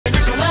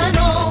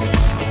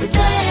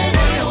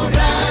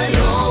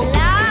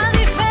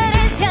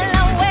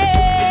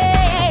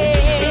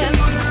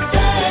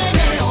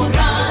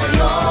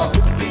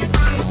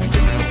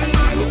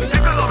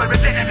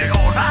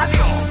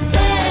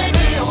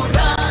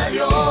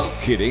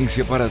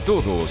Gerencia para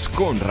Todos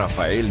con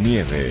Rafael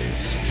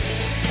Nieves.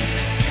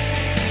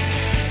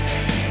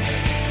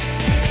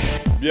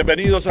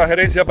 Bienvenidos a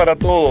Gerencia para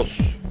Todos,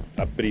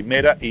 la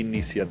primera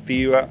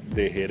iniciativa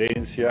de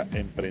gerencia,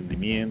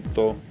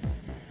 emprendimiento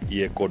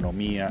y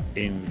economía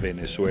en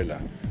Venezuela.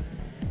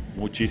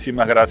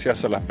 Muchísimas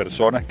gracias a las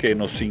personas que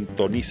nos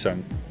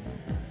sintonizan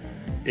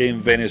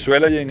en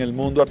Venezuela y en el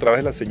mundo a través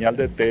de la señal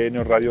de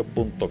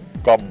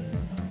tnradio.com,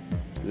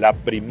 la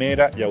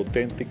primera y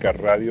auténtica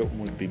radio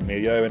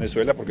multimedia de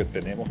Venezuela, porque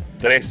tenemos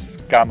 3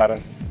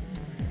 cámaras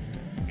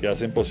que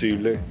hacen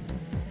posible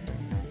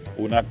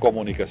una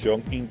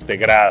comunicación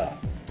integrada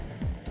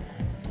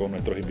con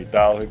nuestros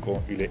invitados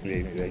y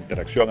la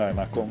interacción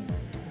además con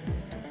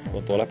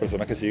todas las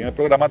personas que siguen el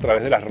programa a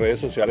través de las redes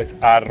sociales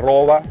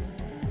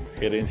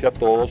 @gerencia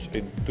todos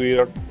en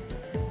Twitter,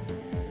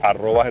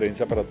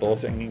 @gerencia para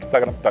todos en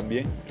Instagram.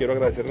 También quiero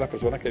agradecer a las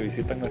personas que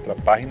visitan nuestra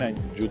página en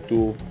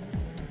YouTube.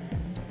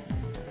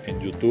 En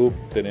YouTube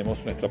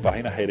tenemos nuestra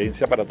página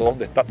Gerencia para Todos,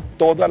 donde está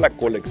toda la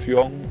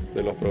colección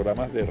de los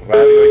programas de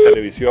radio y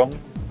televisión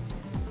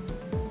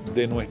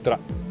de nuestra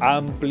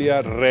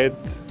amplia red,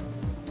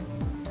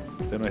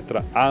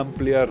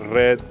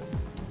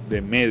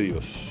 de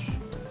medios.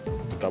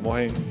 Estamos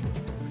en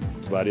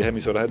varias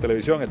emisoras de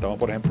televisión. Estamos,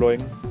 por ejemplo, en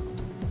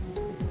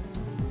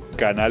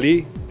Canal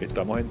I,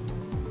 estamos en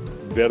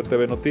Ver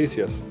TV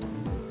Noticias,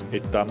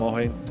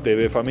 estamos en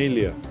TV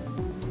Familia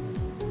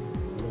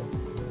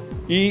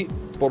y,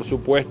 por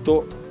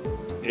supuesto,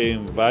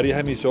 en varias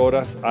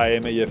emisoras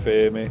AM y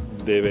FM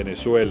de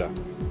Venezuela.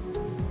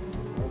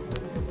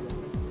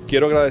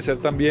 Quiero agradecer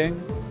también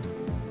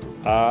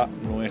a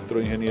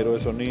nuestro ingeniero de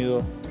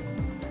sonido,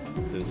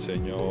 el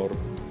señor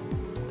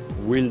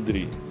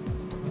Wildry,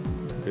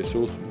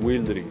 Jesús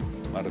Wildry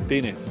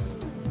Martínez,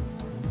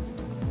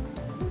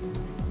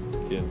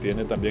 quien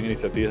tiene también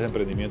iniciativas de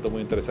emprendimiento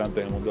muy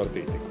interesantes en el mundo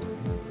artístico,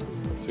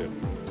 por cierto.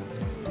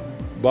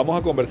 Vamos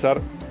a conversar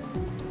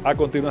a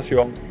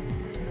continuación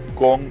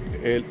con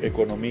el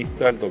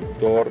economista, el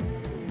doctor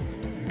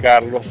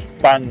Carlos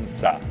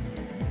Panza.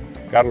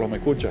 Carlos, ¿me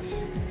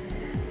escuchas?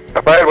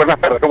 Rafael, buenas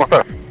tardes, ¿cómo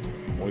estás?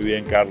 Muy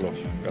bien, Carlos.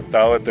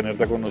 Encantado de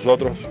tenerte con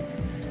nosotros.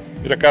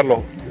 Mira, Carlos,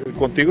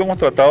 contigo hemos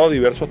tratado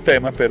diversos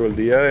temas, pero el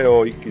día de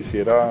hoy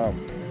quisiera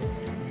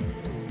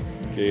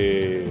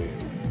que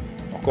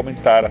nos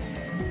comentaras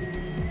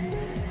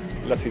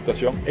la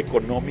situación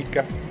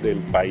económica del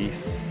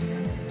país.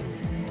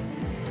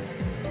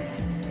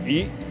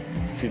 Y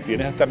si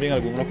tienes también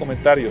algunos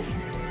comentarios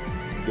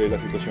de la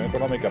situación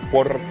económica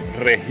por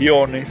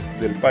regiones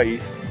del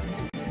país,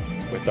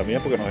 pues también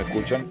porque nos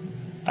escuchan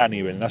a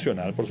nivel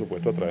nacional, por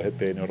supuesto, a través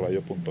de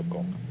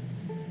tnradio.com.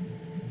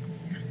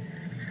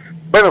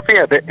 Bueno,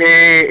 fíjate,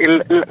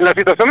 la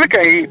situación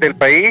del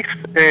país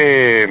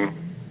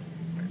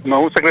no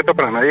es un secreto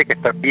para nadie que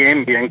está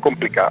bien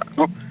complicada,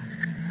 ¿no?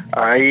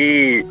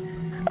 Hay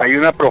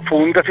una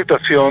profunda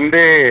situación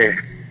de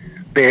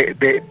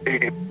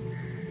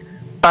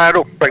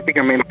paro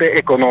prácticamente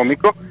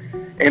económico,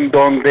 en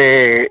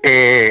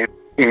donde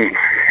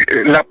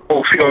la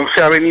producción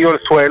se ha venido al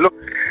suelo,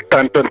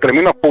 tanto en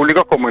términos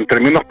públicos como en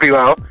términos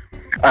privados.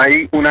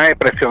 Hay una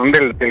depresión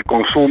del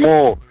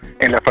consumo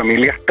en las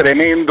familias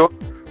tremendo,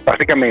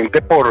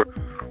 básicamente por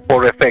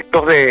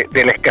efectos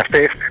de la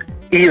escasez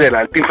y de la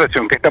alta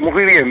inflación que estamos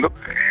viviendo,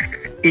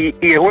 y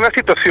es una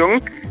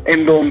situación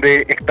en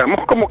donde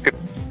estamos como que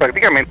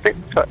prácticamente,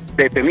 o sea,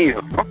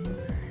 detenidos, ¿no?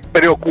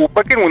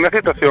 Preocupa que en una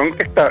situación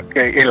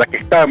en la que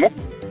estamos,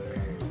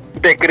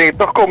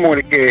 decretos como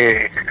el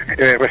que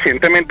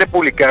recientemente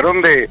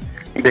publicaron de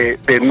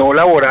no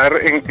laborar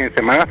en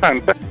Semana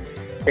Santa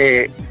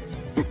se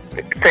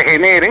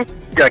generen,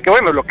 ya que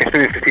bueno, lo que se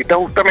necesita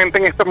justamente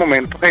en estos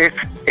momentos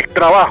es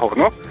trabajo,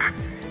 ¿no?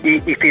 Y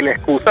si la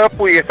excusa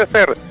pudiese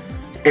ser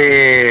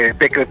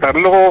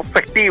decretarlo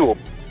festivo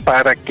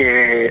para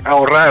que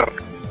ahorrar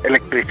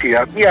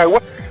electricidad y agua,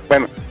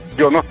 bueno,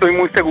 yo no estoy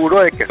muy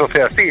seguro de que eso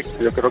sea así.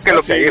 Yo creo que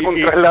lo que hay es un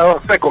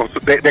traslado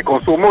de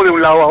consumo de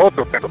un lado a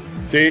otro.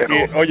 Sí,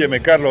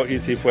 óyeme, Carlos, y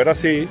si fuera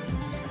así,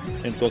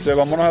 entonces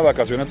vámonos a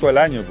vacaciones todo el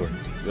año, pues,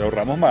 le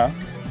ahorramos más.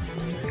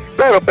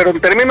 Claro, pero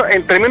en términos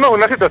de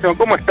una situación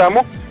como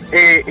estamos, o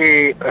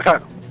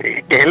sea,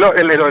 que es el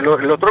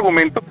otro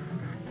argumento,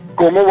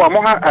 ¿cómo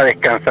vamos a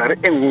descansar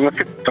en una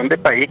situación de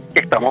país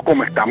que estamos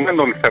como estamos, en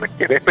donde se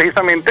requiere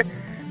precisamente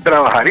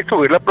trabajar y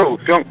subir la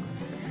producción?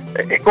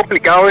 Es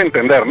complicado de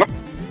entender, ¿no?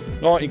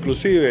 No,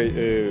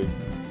 inclusive,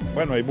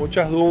 bueno, hay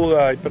muchas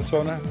dudas, hay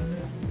personas,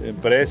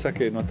 empresas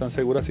que no están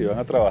seguras si van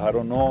a trabajar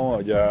o no.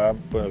 Ya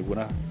pues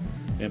algunas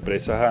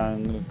empresas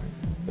han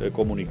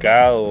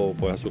comunicado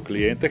pues a sus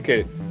clientes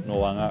que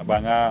no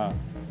van a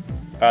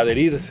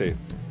adherirse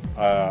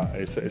a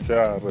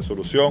esa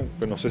resolución,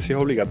 pero no sé si es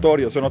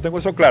obligatorio, o sea, no tengo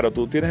eso claro.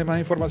 ¿Tú tienes más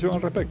información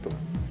al respecto?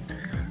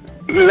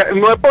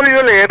 No he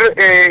podido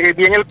leer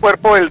bien el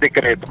cuerpo del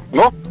decreto,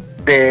 ¿no?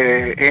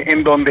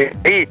 En donde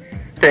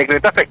se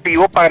decreta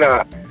festivo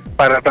para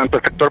tanto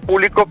el sector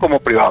público como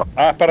privado.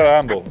 Ah, es para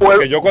ambos.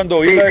 Porque yo cuando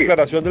oí la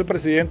declaración del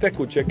presidente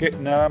escuché que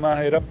nada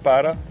más era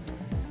para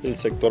el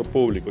sector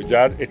público,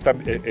 ya está,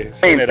 es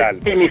general.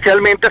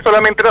 Inicialmente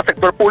solamente era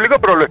sector público,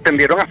 pero lo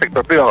extendieron al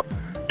sector privado.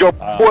 Yo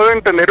puedo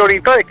entender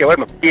ahorita de que,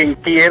 bueno, quien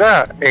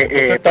quiera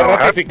está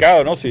trabajar,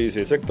 ratificado, ¿no? Si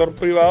es sector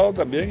privado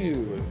también, y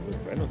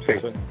bueno, sí.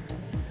 eso,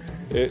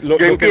 yo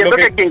entiendo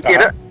que quien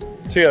quiera...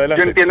 Sí,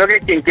 adelante. Yo entiendo que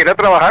quien quiera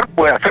trabajar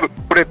puede hacerlo,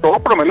 sobre todo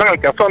por lo menos en el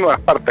caso de Nueva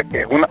Esparta,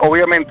 que es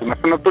obviamente una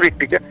zona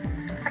turística,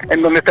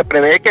 en donde se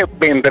prevé que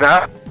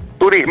vendrá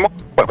turismo.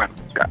 Pues bueno,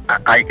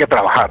 hay que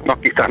trabajar, ¿no?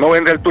 Quizás no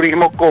vendrá el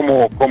turismo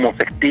como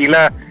se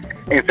estila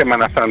en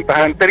Semanas Santas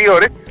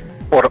anteriores,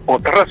 por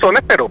otras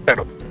razones, pero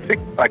sí,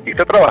 aquí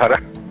se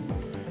trabajará.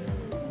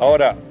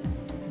 Ahora,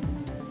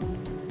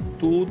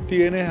 ¿tú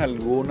tienes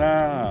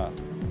alguna,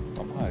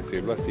 vamos a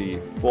decirlo así,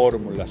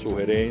 fórmula,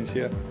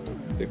 sugerencia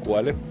de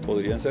cuáles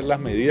podrían ser las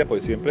medidas?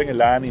 Pues siempre en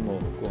el ánimo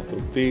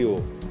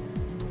constructivo,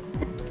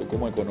 tú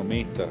como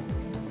economista,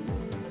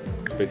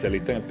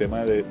 especialista en el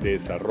tema de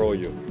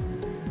desarrollo,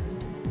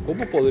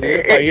 ¿cómo podría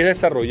el país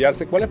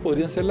desarrollarse? ¿Cuáles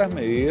podrían ser las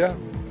medidas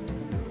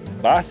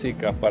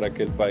básicas para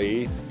que el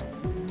país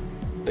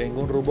tenga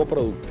un rumbo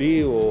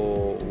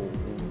productivo,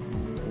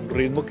 un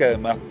ritmo que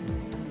además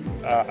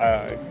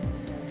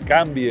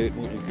cambie el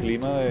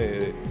clima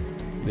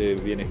de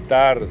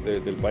bienestar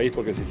del país?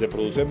 Porque si se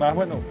produce más,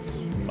 bueno,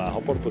 más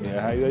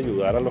oportunidades hay de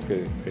ayudar a los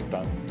que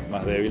están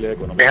más débiles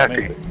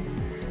económicamente.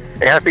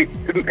 Es así.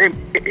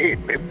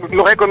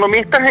 Los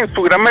economistas en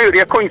su gran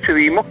mayoría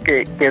coincidimos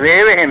que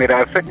debe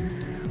generarse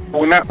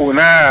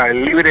una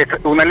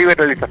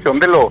liberalización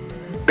de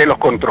los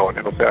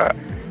controles. O sea,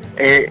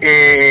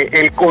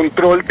 el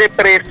control de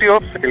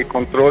precios, el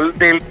control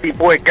del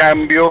tipo de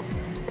cambio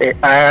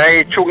ha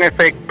hecho un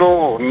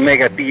efecto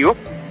negativo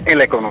en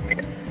la economía.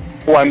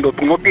 Cuando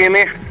tú no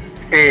tienes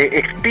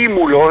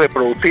estímulo de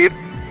producir,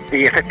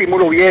 y ese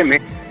estímulo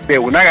viene de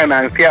una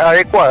ganancia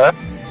adecuada,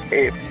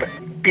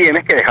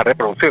 tienes que dejar de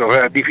producir. O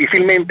sea,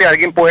 difícilmente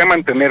alguien puede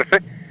mantenerse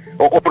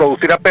o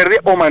producir a pérdida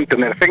o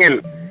mantenerse en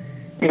el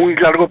muy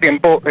largo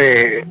tiempo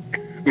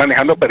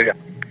manejando pérdidas.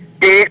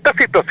 Que estas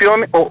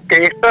situaciones o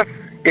que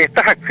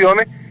estas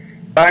acciones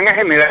van a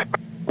generar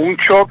un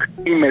shock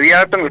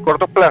inmediato en el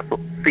corto plazo,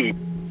 sí,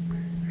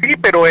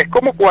 pero es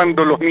como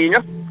cuando los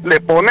niños le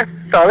pones,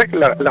 ¿sabes?,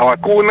 la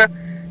vacuna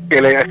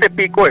que le da ese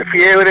pico de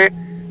fiebre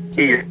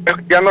y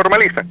ya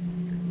normalizan.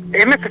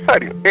 Es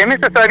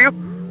necesario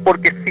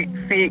porque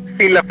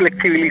si la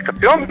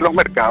flexibilización de los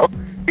mercados,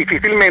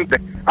 difícilmente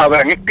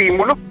habrán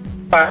estímulos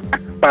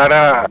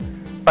para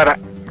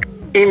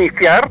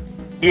iniciar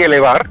y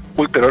elevar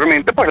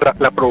ulteriormente pues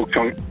la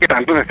producción que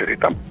tanto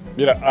necesitamos.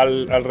 Mira,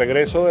 al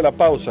regreso de la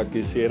pausa,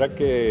 quisiera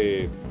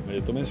que,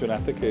 tú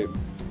mencionaste que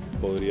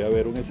podría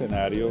haber un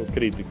escenario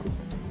crítico.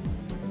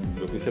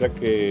 Yo quisiera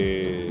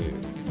que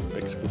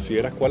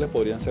expusieras cuáles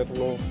podrían ser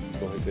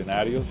los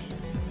escenarios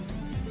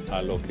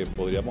a los que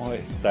podríamos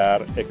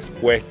estar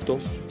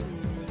expuestos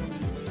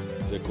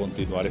de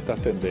continuar estas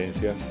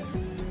tendencias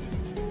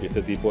y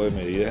este tipo de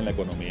medidas en la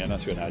economía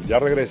nacional. Ya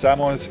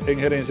regresamos en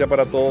Gerencia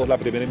para Todos, la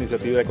primera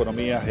iniciativa de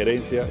economía,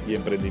 gerencia y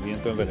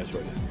emprendimiento en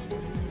Venezuela.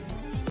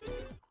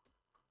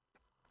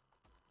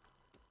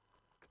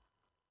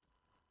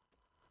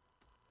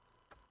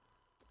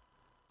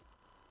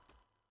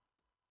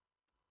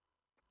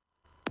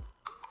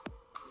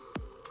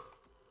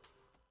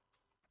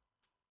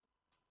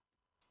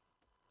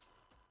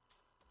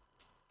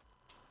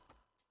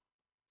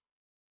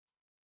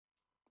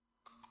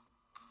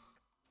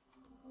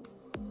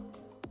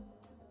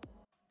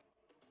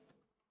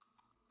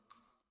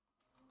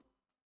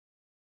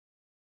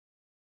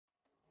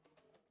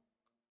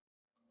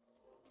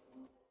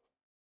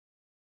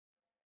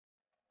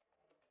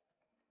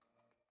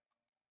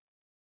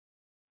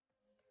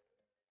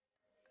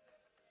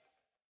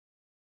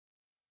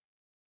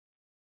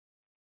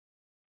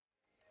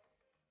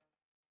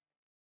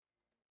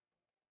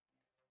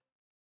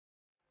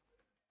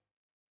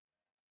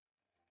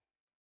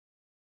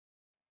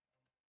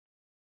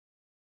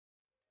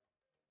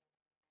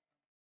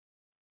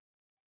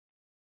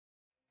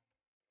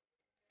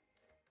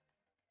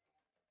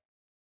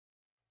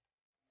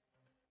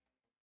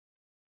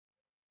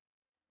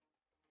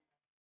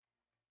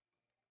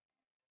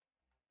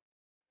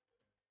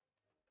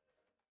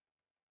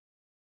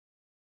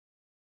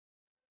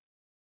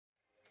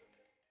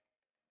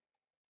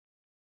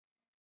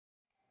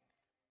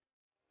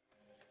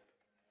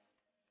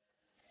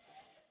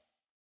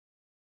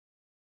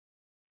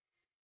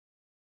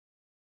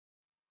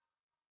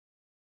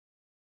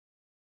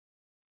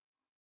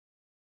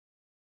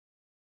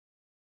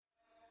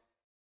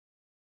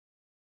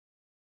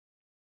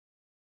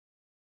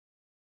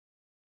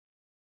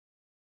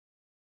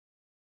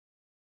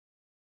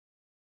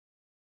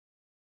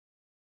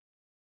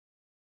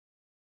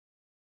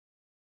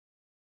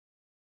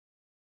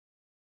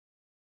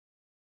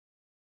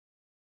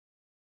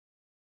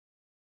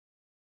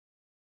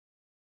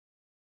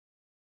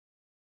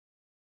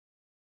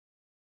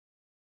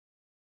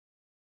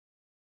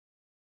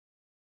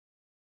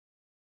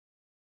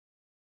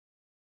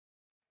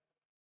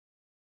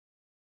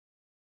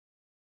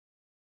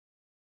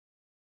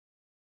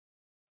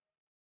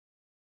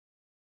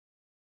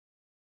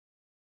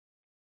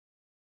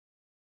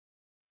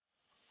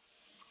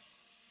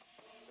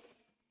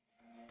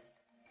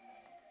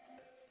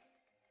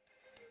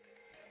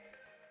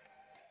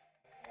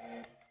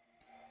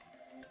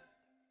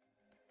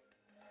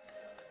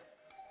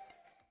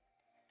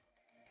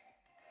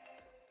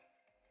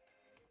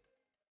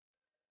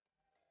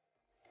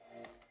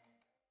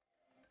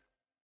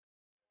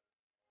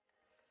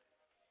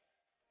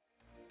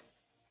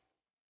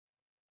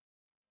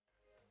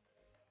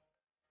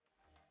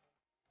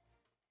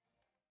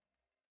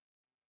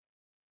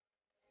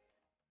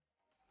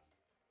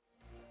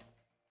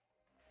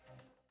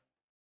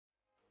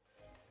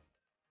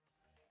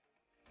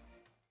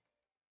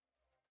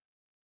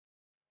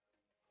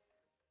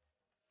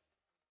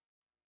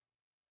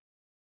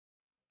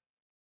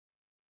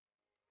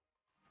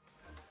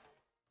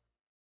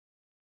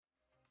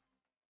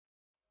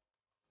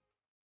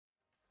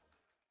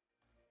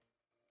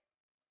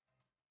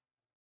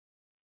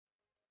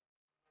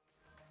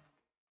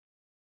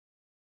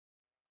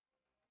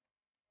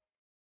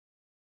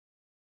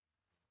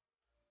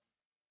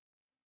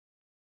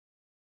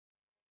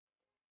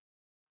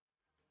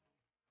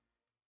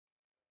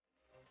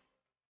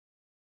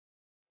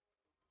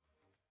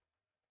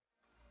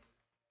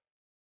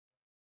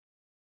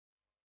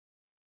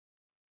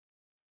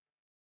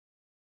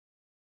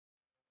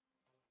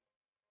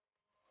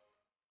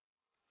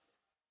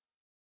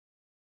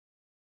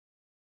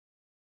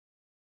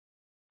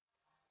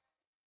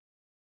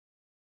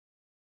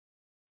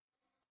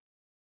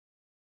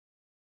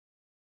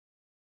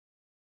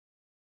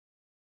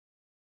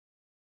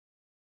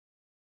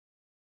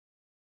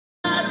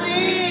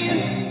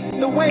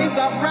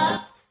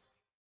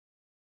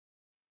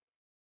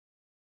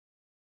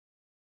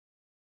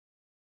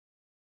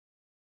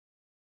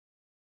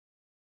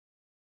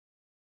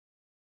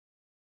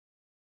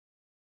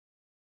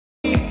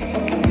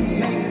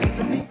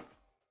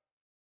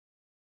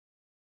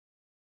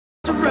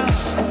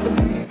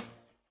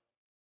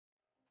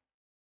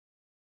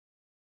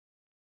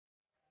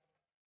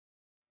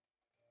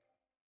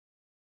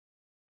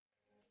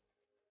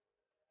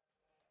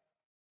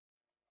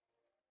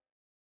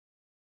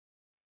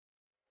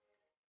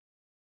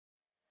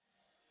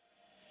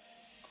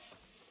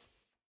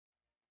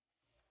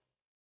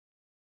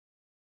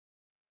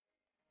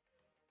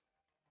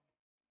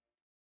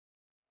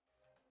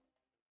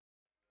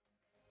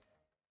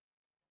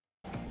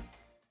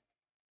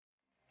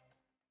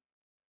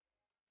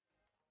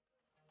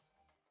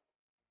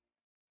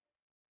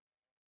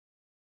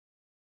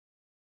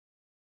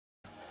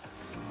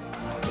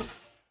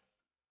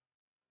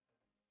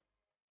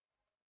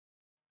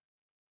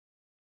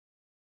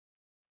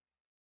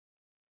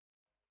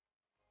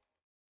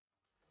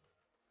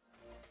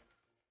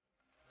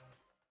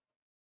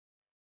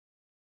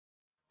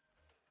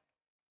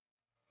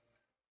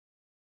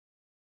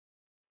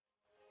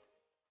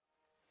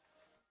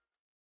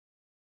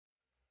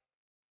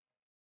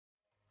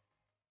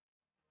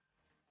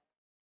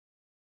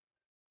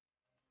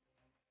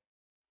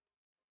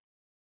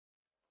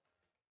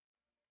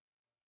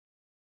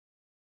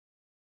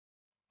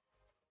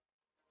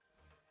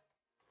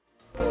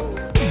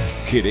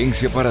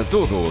 Gerencia para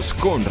Todos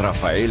con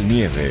Rafael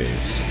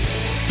Nieves.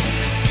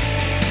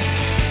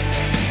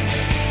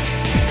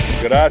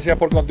 Gracias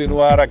por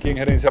continuar aquí en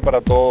Gerencia para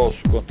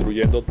Todos,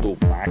 construyendo tu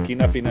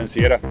máquina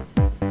financiera.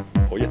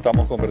 Hoy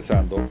estamos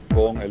conversando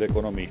con el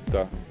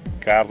economista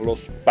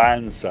Carlos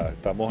Panza.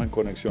 Estamos en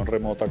conexión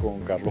remota con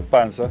Carlos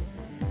Panza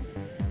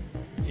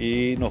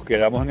y nos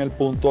quedamos en el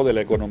punto de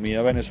la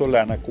economía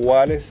venezolana.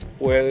 ¿Cuál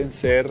puede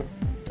ser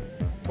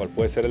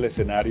el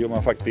escenario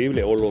más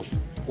factible o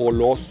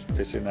los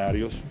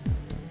escenarios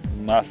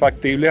más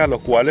factibles a los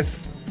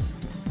cuales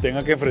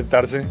tenga que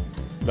enfrentarse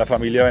la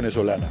familia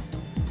venezolana?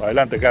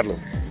 Adelante, Carlos.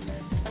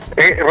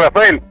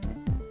 Rafael,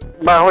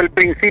 bajo el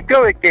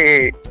principio de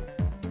que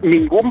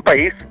ningún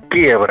país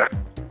quiebra,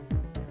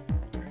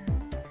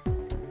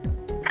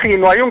 si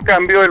no hay un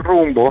cambio del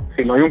rumbo,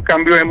 si no hay un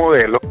cambio de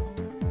modelo,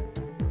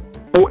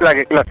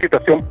 la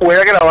situación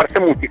puede agravarse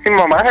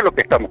muchísimo más de lo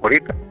que estamos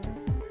ahorita.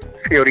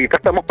 Si ahorita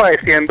estamos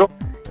padeciendo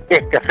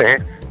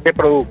escasez de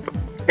productos,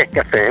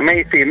 escasez de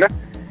medicina,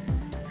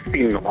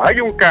 si no hay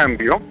un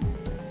cambio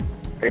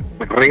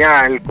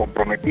real,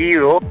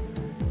 comprometido,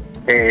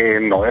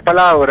 no de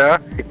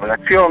palabra, sino de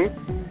acción,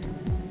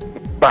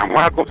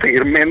 vamos a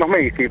conseguir menos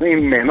medicina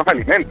y menos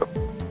alimentos.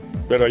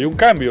 Pero hay un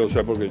cambio, o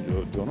sea, porque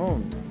yo no,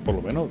 por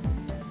lo menos,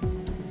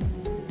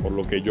 por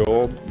lo que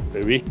yo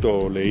he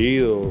visto,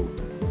 leído,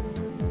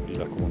 y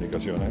las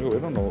comunicaciones del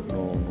gobierno,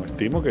 no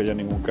estimo que haya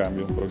ningún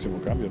cambio, un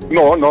próximo cambio.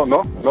 No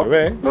se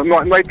ve.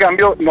 No hay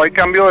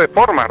cambio de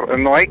forma,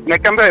 no hay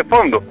cambio de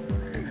fondo.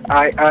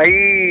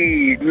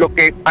 Hay lo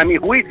que a mi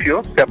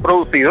juicio se ha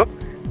producido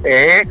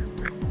es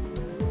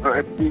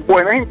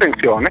buenas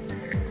intenciones,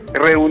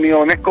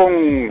 reuniones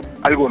con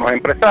algunos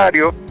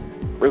empresarios,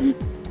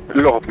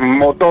 los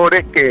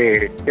motores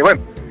que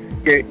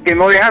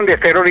no dejan de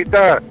ser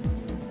ahorita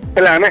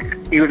planes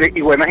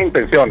y buenas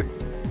intenciones,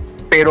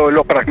 pero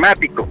lo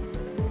pragmático,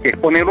 que es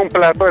poner un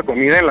plato de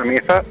comida en la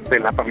mesa de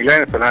la familia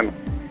venezolana,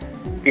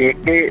 que es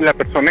que la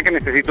persona que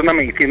necesita una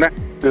medicina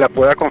la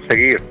pueda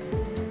conseguir,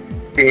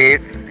 que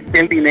es que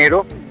el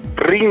dinero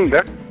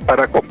rinda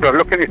para comprar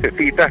lo que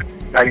necesita,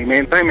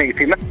 alimentos y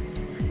medicina.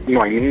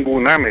 No hay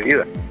ninguna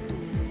medida.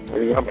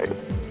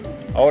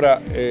 Ahora,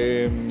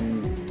 ¿qué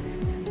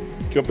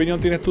opinión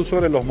tienes tú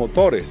sobre los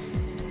motores?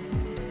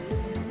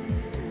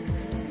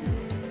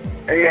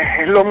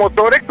 Los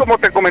motores, como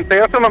te comenté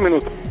hace unos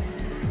minutos,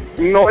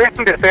 no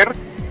dejan de ser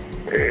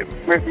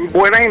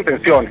buenas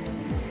intenciones.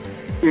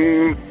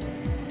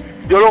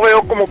 Yo lo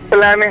veo como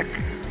planes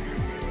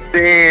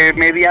de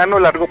mediano o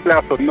largo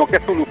plazo, no que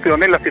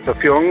solucionen la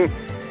situación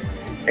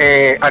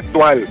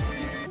actual.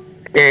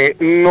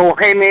 No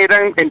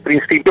generan en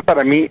principio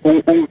para mí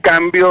un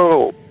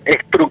cambio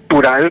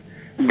estructural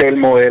del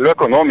modelo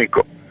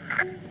económico.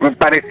 Me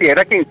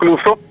pareciera que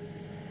incluso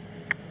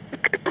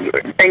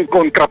en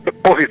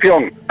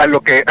contraposición a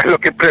lo que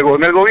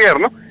pregona el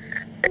gobierno,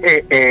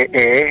 es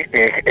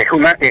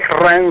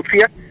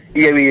rancia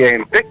y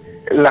evidente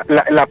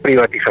la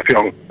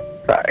privatización.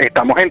 O sea,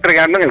 estamos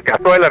entregando, en el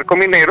caso del arco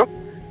minero,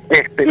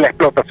 la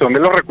explotación de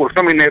los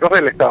recursos mineros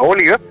del Estado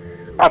Bolívar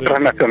a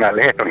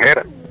transnacionales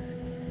extranjeras.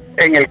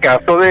 En el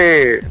caso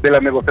de la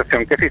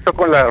negociación que se hizo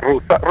con la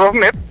rusa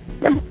Rosneft,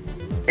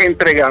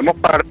 entregamos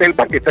parte del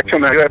paquete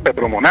accionario de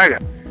Petromonaga.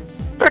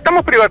 Entonces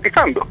estamos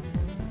privatizando.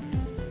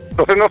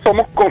 Entonces no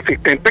somos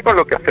consistentes con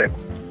lo que hacemos.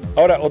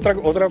 Ahora,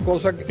 otra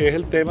cosa que es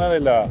el tema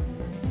de la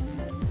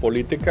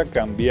política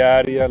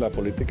cambiaria, la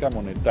política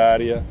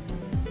monetaria,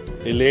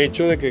 el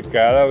hecho de que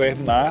cada vez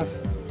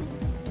más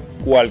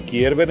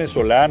cualquier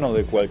venezolano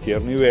de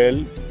cualquier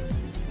nivel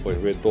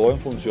pues ve todo en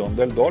función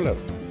del dólar.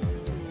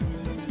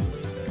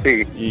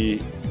 Sí.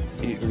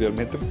 Y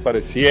realmente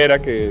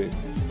pareciera que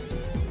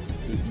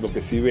lo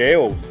que sí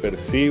veo,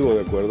 percibo,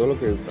 de acuerdo a lo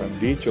que han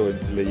dicho,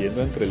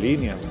 leyendo entre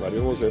líneas,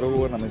 varios voceros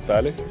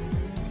gubernamentales,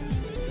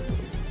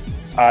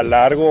 a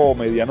largo o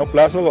mediano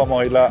plazo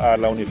vamos a ir a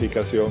la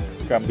unificación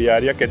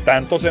cambiaria que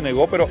tanto se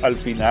negó, pero al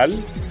final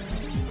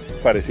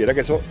pareciera que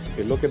eso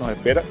es lo que nos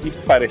espera y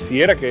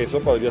pareciera que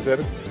eso podría ser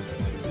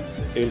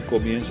el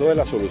comienzo de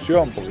la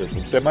solución, porque es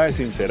un tema de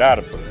sincerar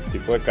el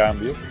tipo de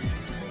cambio.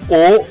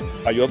 O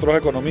hay otros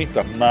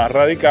economistas más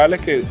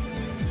radicales que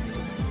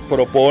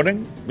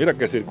proponen, mira,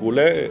 que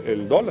circule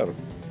el dólar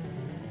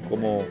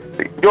como,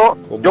 sí. Yo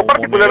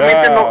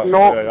particularmente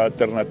no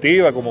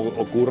alternativa, como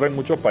ocurre en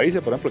muchos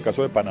países, por ejemplo el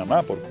caso de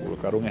Panamá, por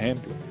colocar un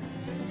ejemplo.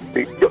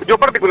 Sí, yo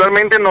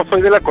particularmente no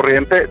soy de la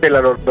corriente de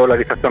la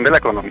dolarización de la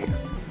economía,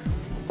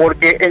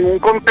 porque en un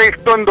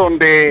contexto en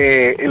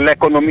donde la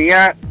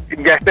economía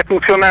ya esté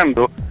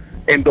funcionando,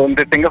 en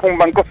donde tengas un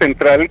banco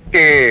central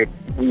que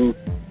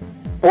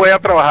pueda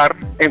trabajar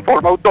en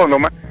forma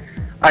autónoma,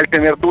 al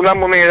tener tú una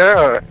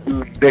moneda,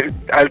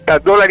 al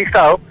estar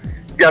dolarizado,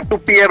 ya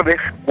tú pierdes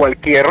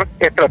cualquier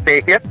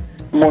estrategia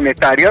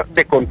monetaria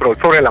de control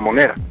sobre la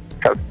moneda.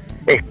 O sea,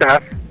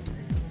 estás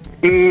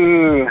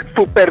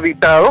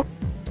superditado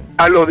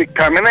a los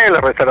dictámenes de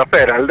la Reserva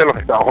Federal de los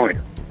Estados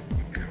Unidos.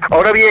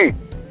 Ahora bien,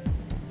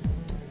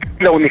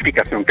 la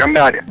unificación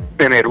cambiaria,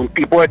 tener un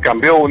tipo de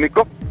cambio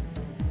único,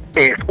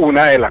 es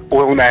una de las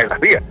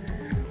vías.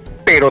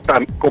 Pero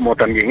como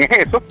también es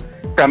eso,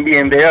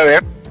 también debe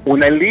haber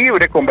una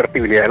libre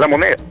convertibilidad de la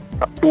moneda. O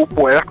sea, tú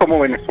puedas como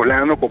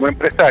venezolano, como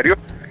empresario,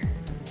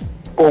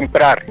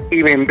 comprar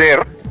y vender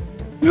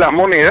las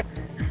monedas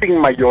sin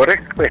mayores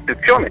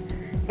restricciones.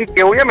 Y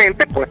que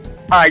obviamente pues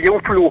haya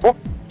un flujo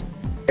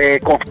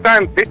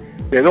constante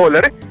de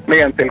dólares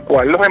mediante el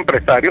cual los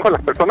empresarios o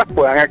las personas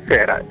puedan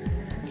acceder a él.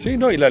 Sí,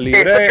 no, y la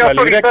libre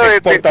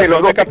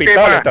exportación de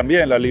capitales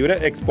también, la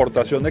libre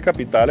exportación de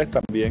capitales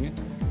también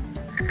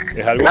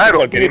es algo que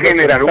cualquier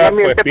inversionista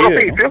pues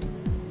pide, ¿no?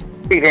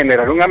 Y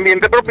generar un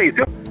ambiente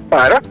propicio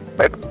para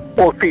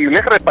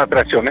posibles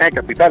repatriaciones de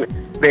capitales.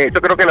 De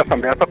hecho, creo que la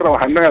Asamblea está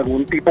trabajando en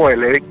algún tipo de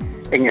ley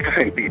en ese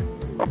sentido,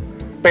 ¿no?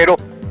 Pero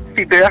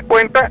si te das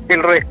cuenta,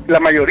 la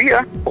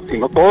mayoría, o si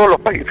no todos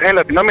los países de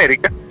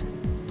Latinoamérica,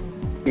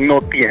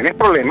 no tienen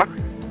problemas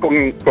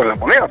con la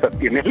moneda. O sea,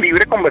 tienes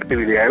libre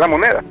convertibilidad de la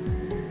moneda.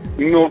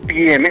 No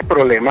tienes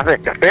problemas de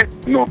escasez,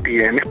 no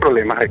tienes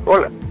problemas de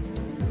cola.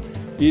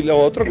 Y lo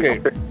otro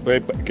que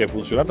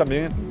funciona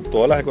también en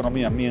todas las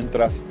economías,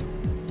 mientras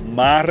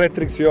más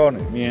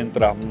restricciones,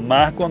 mientras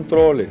más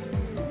controles,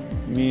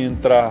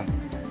 mientras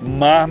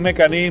más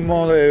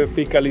mecanismos de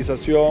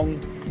fiscalización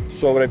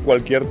sobre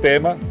cualquier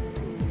tema,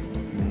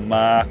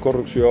 más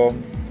corrupción,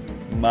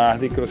 más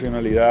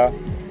discrecionalidad,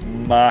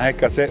 más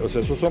escasez. O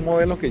sea, esos son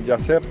modelos que ya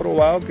se ha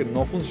probado que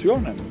no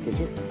funcionan.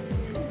 Entonces,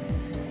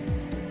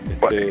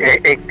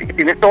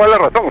 tienes toda la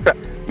razón. O sea,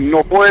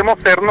 no podemos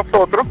ser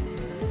nosotros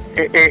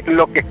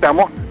los que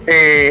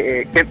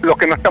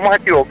no estamos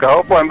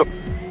equivocados cuando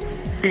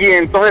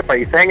cientos de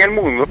países en el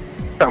mundo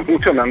están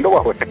funcionando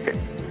bajo este esquema.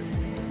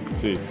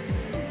 Sí.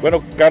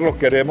 Bueno, Carlos,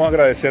 queremos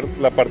agradecer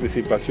la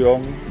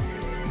participación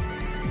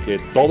que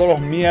todos los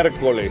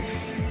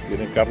miércoles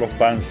tiene Carlos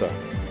Panza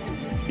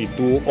y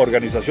tu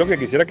organización, que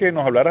quisiera que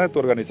nos hablaras de tu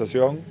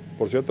organización.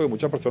 Por cierto, que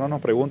muchas personas nos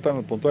preguntan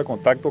el punto de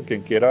contacto,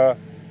 quien quiera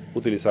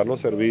utilizar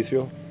los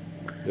servicios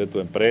de tu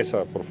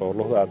empresa, por favor,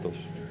 los datos.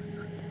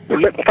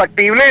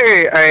 Factible,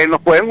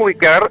 nos pueden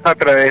ubicar a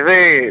través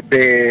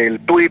del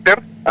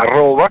Twitter,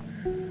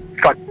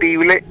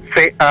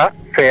 @factible_CA,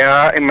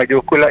 CA en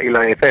mayúscula y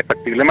la S de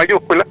factible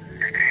mayúscula.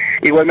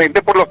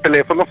 Igualmente por los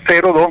teléfonos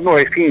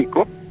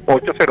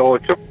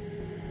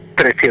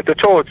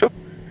 0295-808-3788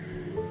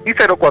 y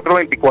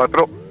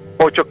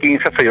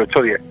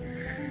 0424-815-6810.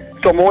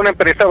 Somos una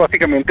empresa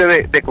básicamente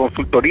de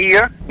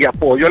consultoría y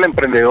apoyo al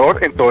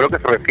emprendedor en todo lo que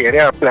se refiere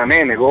a planes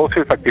de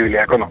negocio y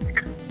factibilidad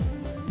económica.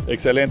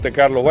 Excelente,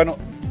 Carlos. Bueno,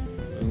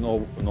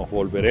 nos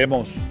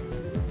volveremos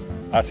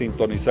a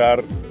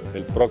sintonizar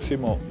el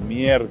próximo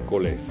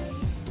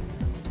miércoles.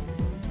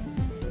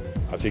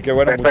 Así que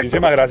bueno, perfecto.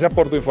 Muchísimas gracias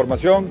por tu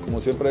información. Como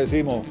siempre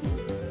decimos,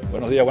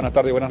 buenos días, buenas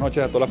tardes y buenas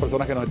noches a todas las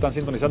personas que nos están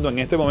sintonizando en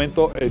este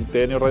momento en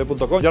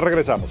tnradio.com. Ya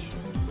regresamos.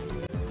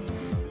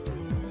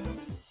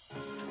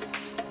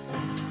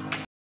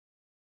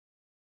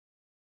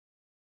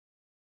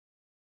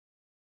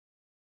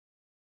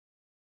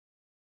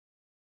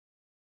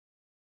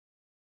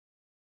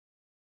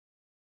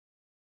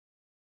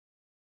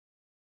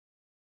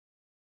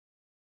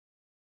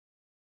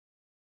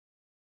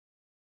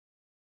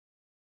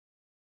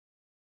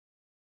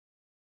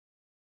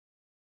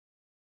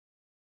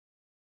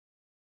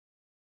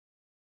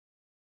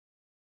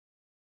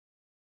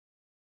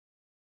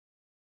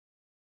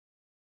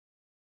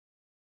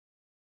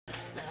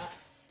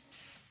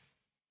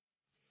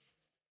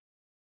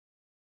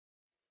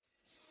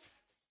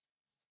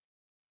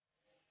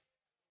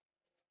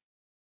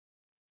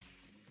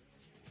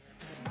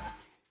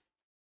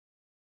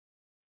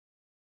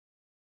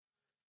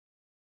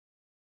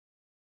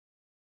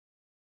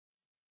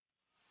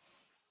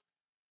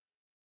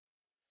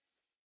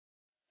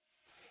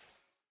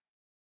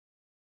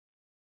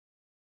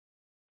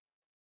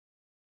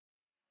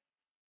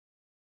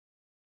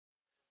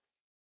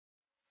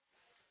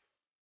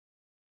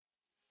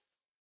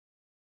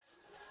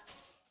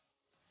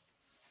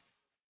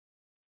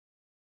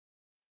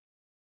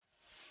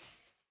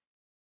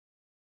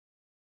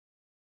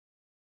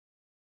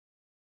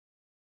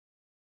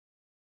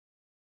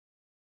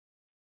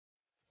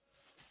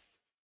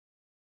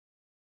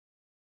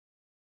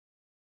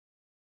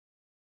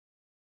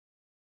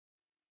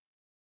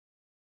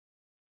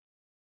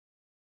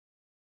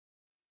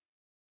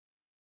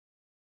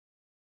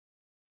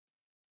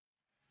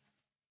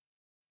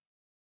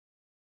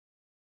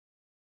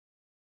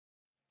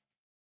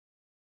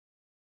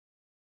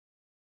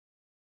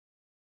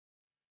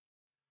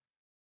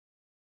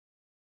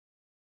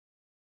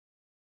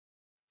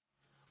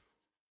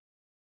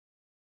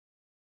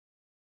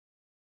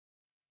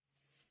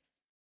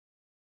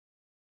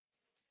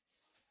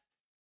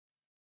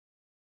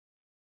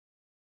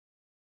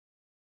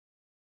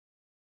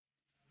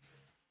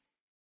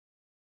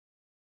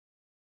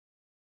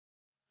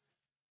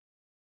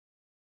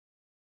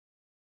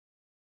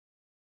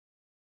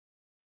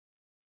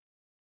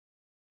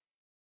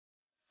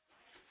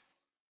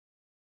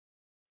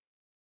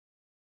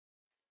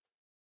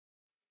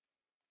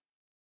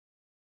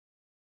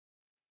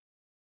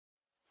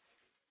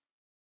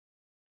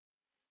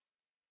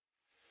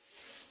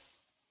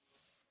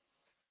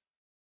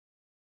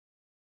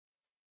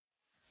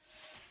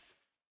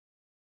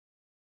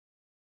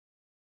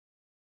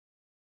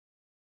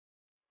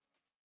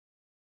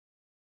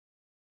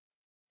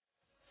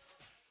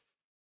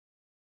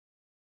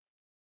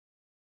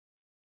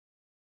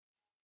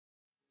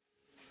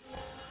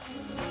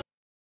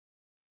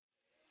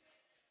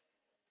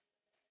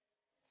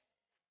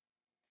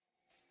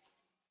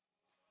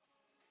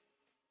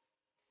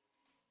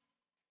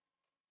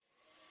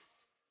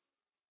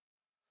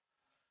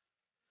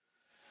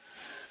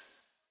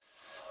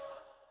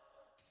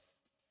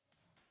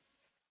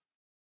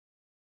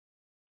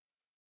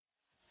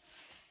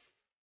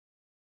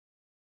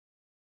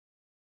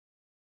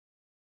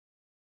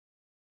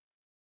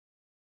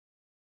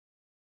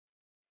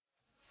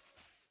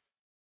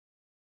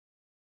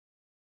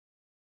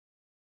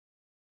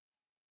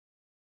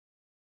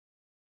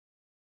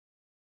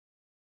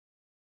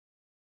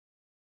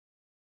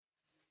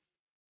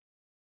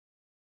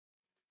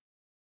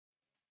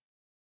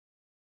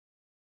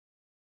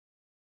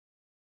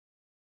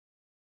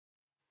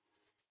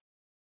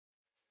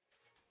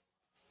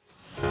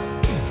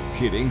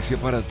 Gerencia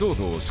para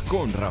Todos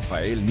con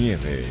Rafael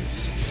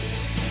Nieves.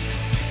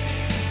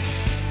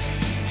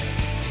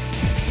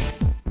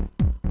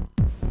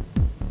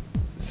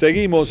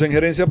 Seguimos en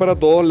Gerencia para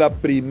Todos, la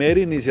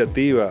primera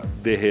iniciativa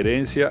de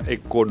gerencia,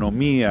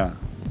 economía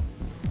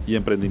y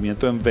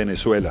emprendimiento en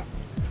Venezuela.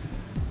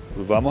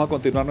 Vamos a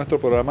continuar nuestro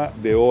programa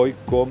de hoy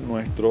con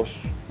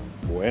nuestros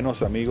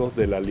buenos amigos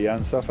de la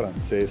Alianza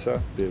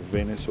Francesa de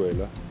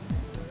Venezuela.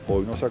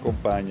 Hoy nos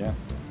acompaña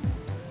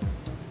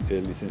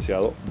el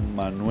licenciado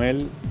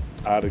Manuel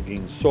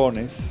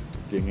Arguinzones,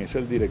 quien es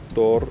el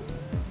director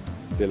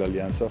de la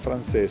Alianza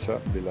Francesa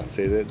de la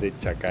sede de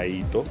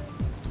Chacaíto,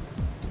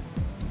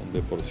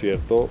 donde por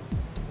cierto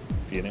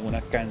tienen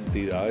una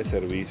cantidad de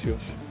servicios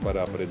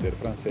para aprender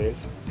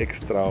francés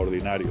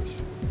extraordinarios.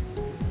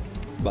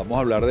 Vamos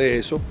a hablar de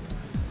eso,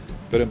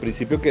 pero en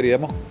principio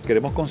queremos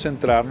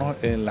concentrarnos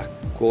en las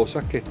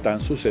cosas que están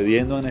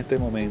sucediendo en este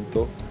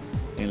momento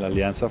en la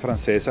Alianza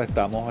Francesa.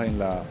 Estamos en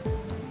la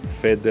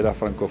Fête de la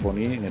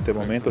Francofonía, en este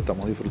momento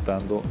estamos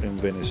disfrutando en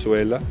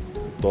Venezuela,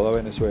 todas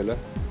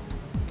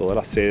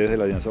las sedes de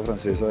la Alianza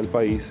Francesa del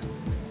país,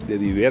 de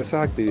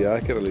diversas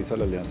actividades que realiza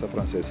la Alianza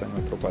Francesa en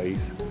nuestro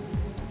país,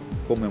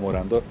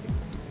 conmemorando,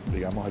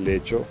 digamos, el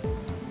hecho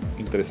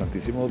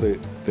interesantísimo de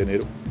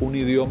tener un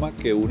idioma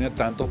que une a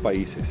tantos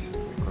países.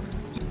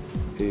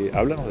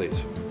 Háblanos de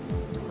eso.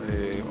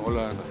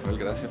 Hola Rafael,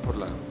 gracias por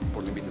la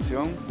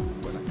invitación,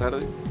 buenas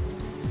tardes.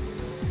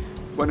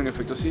 Bueno, en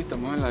efecto sí,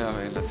 estamos en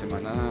la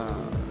semana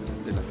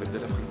de la Fête de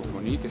la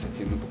Francofonía, que se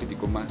extiende un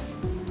poquitico más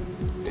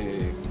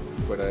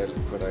fuera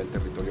del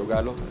territorio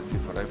galo, es decir,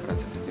 fuera de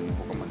Francia se extiende un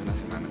poco más de una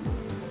semana.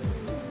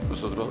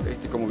 Nosotros,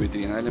 como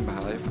vitrina de la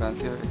Embajada de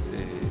Francia,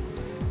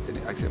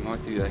 hacemos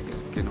actividades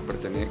que nos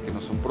pertenecen, que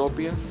no son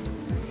propias,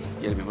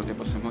 y al mismo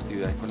tiempo hacemos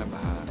actividades con la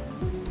Embajada.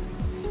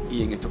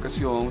 Y en esta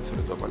ocasión,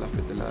 sobre todo para la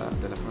Fête de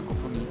la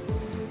Francofonía,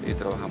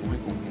 trabajamos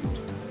en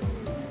conjunto.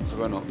 Entonces,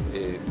 bueno,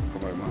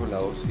 como hemos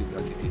hablado, si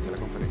asististe a la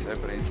conferencia de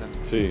prensa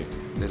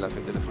de la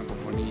Fête de la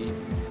Francofonía,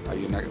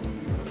 hay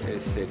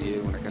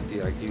una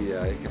cantidad de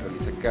actividades que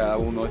realiza cada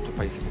uno de estos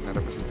países que están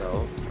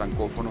representados,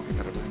 francófonos que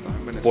están representados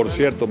en Venezuela. Por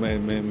cierto,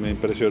 me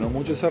impresionó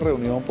mucho esa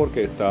reunión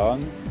porque estaban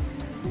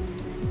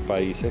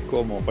países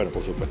como, bueno,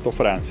 por supuesto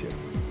Francia,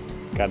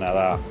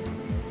 Canadá,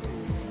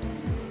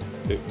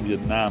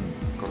 Vietnam,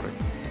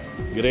 correcto,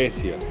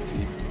 Grecia,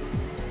 sí.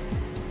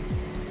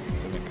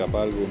 Se me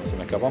escapa alguno, se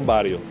me escapan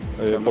varios,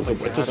 por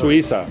supuesto árabes,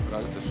 Suiza,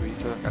 claro,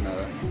 Suiza,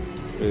 Canadá.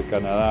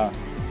 Canadá,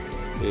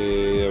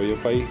 había un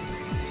país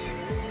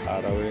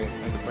árabe,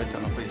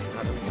 Están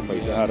los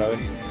países árabes,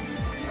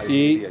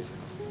 y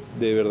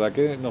de verdad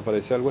que nos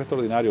parece algo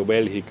extraordinario.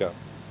 Bélgica,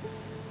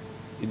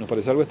 y nos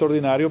parece algo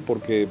extraordinario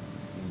porque,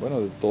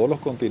 bueno, de todos los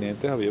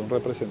continentes había un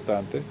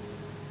representante.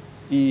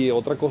 Y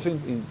otra cosa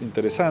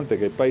interesante,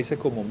 que hay países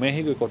como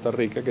México y Costa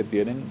Rica que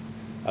tienen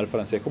al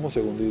francés como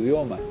segundo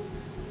idioma.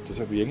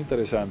 Entonces, bien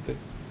interesante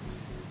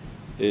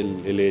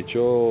el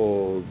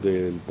hecho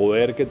del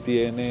poder que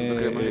tiene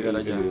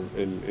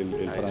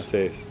el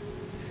francés.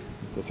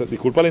 Entonces,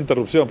 disculpa la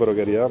interrupción, pero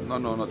quería...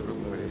 No te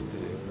preocupes,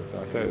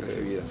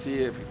 recibida. Sí,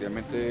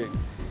 efectivamente,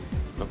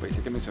 los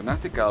países que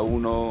mencionaste, cada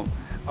uno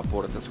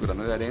aporta su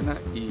grano de arena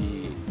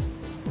y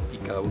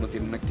cada uno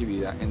tiene una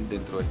actividad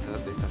dentro de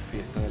esta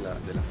fiesta de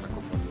la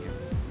francofonía.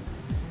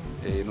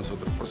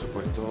 Nosotros, por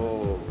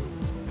supuesto,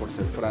 por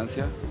ser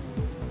Francia,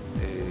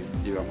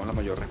 llevamos la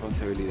mayor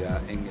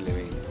responsabilidad en el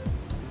evento.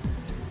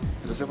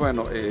 Entonces,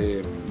 bueno,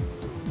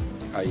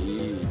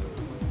 hay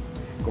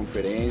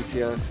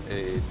conferencias,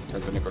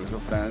 tanto en el Colegio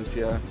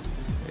Francia,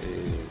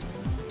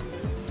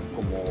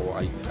 como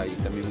ahí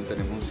también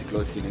tenemos un ciclo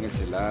de cine en el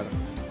CELAR,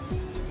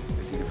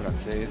 de cine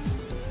francés.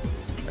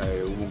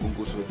 Hubo un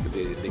concurso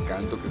de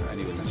canto a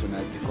nivel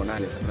nacional con la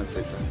Alianza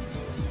Francesa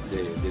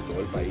de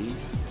todo el país.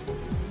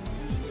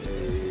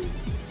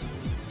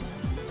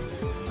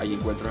 Hay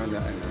encuentros en la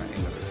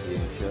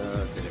residencia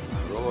del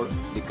embajador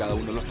de cada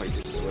uno de los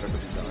países que estuvo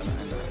representado en la.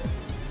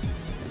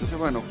 Entonces,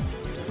 bueno,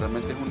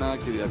 realmente es una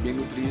actividad bien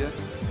nutrida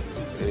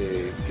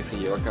que se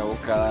lleva a cabo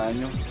cada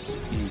año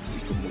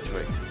y con mucho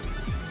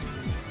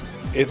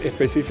éxito.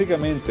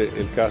 Específicamente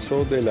el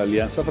caso de la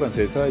Alianza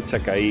Francesa de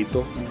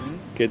Chacaíto,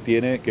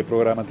 ¿qué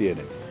programa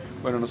tiene?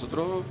 Bueno,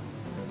 nosotros,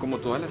 como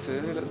todas las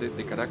sedes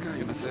de Caracas,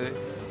 hay una sede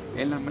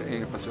en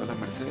el Paseo de las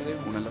Mercedes,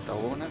 una en La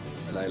Tabona,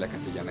 la de la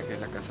Castellana, que es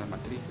la casa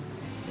matriz,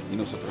 y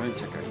nosotros en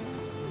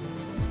Chacaíto.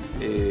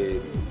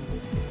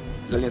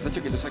 La Alianza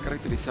Chacaíto se ha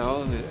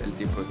caracterizado desde el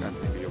tiempo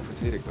antes que yo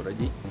fuese director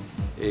allí.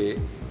 Es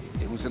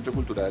un centro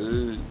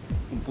cultural,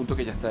 un punto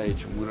que ya está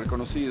hecho, muy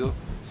reconocido,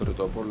 sobre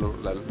todo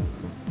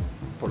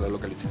por la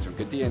localización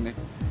que tiene.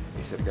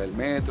 Es cerca del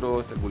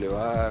metro, está el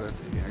bulevar, es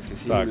bien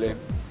accesible.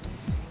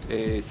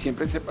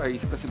 Siempre ahí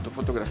se presentó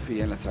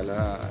fotografía en la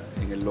sala,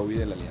 en el lobby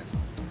de la Alianza.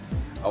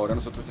 Ahora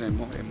nosotros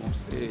hemos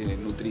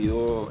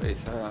nutrido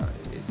esas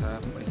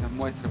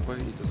muestras,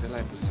 pues, y entonces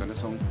las exposiciones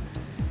son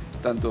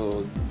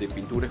tanto de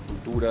pintura,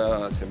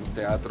 escultura, hacemos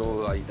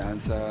teatro, hay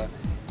danza,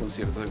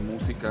 conciertos de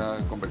música,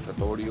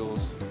 conversatorios.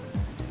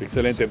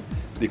 Excelente.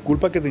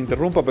 Disculpa que te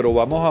interrumpa, pero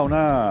vamos a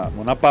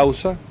una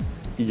pausa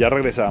y ya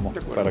regresamos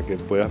para que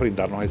puedas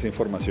brindarnos esa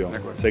información.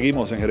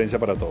 Seguimos en Gerencia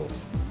para Todos.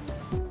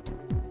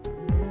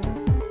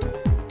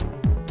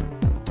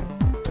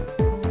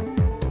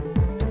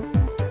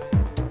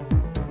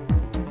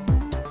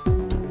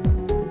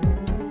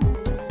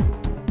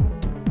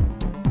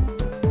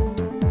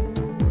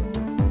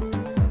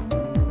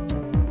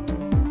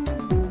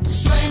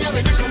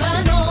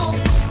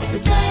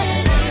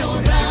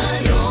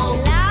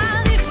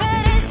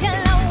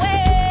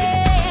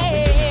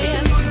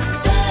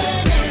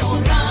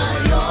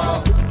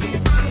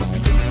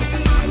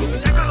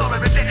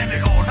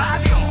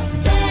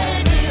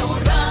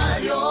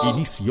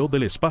 Inicio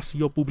del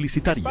espacio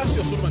publicitario.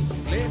 Espacio Urban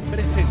Couplé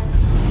presenta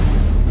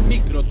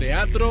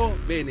Microteatro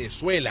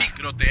Venezuela.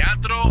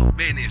 Microteatro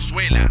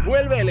Venezuela.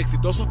 Vuelve el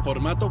exitoso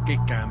formato que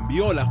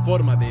cambió la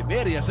forma de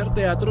ver y hacer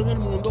teatro en el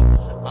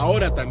mundo,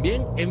 ahora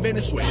también en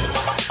Venezuela.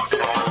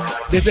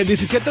 Desde el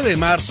 17 de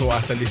marzo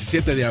hasta el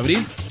 17 de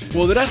abril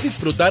podrás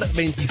disfrutar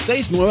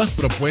 26 nuevas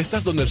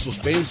propuestas donde el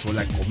suspenso,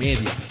 la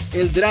comedia,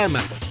 el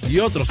drama y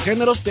otros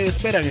géneros te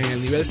esperan en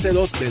el nivel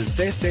C2 del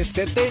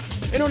CCCT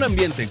en un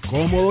ambiente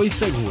cómodo y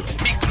seguro.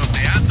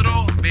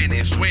 Microteatro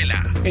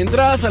Venezuela.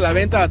 Entradas a la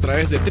venta a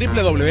través de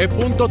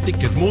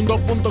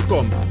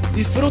www.ticketmundo.com.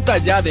 Disfruta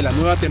ya de la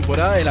nueva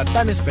temporada de la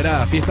tan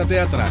esperada fiesta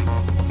teatral.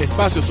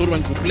 Espacios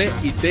Urban Couplé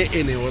y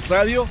TNO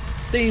Radio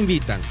te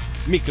invitan.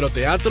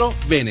 Microteatro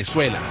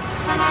Venezuela.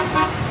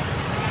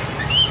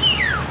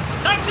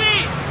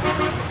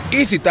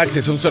 Easy Taxi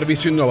es un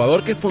servicio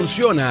innovador que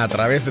funciona a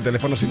través de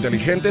teléfonos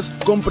inteligentes,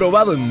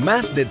 comprobado en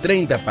más de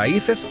 30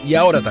 países y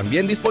ahora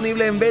también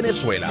disponible en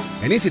Venezuela.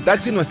 En Easy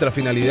Taxi nuestra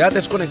finalidad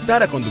es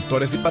conectar a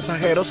conductores y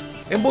pasajeros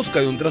en busca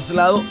de un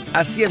traslado,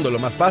 haciéndolo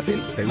más fácil,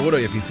 seguro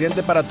y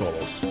eficiente para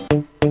todos.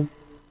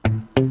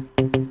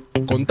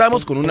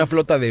 Contamos con una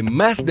flota de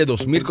más de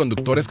 2.000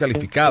 conductores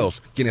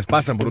calificados, quienes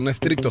pasan por un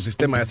estricto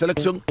sistema de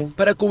selección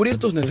para cubrir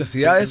tus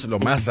necesidades lo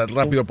más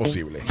rápido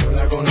posible. Yo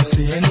la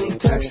conocí en un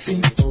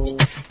taxi,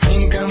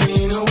 en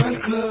camino al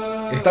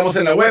club. Estamos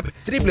en la web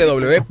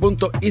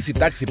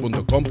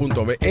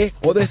www.easytaxi.com.be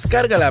o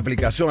descarga la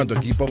aplicación a tu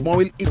equipo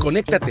móvil y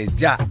conéctate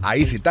ya a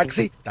Easy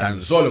Taxi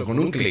tan solo con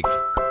un clic.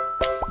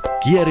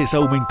 ¿Quieres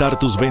aumentar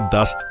tus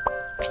ventas?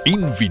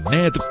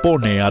 Invinet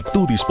pone a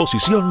tu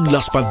disposición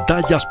las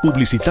pantallas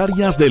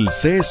publicitarias del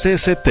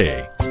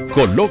CCCT.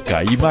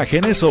 Coloca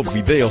imágenes o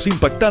videos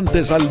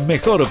impactantes al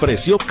mejor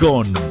precio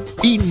con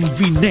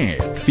Invinet.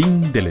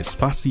 Fin del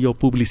espacio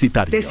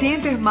publicitario. ¿Te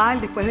sientes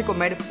mal después de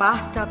comer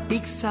pasta,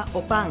 pizza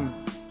o pan?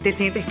 ¿Te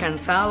sientes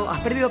cansado, has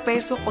perdido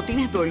peso o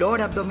tienes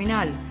dolor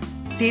abdominal?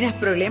 ¿Tienes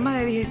problemas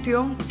de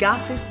digestión,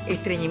 gases,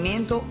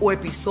 estreñimiento o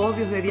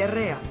episodios de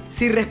diarrea?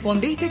 Si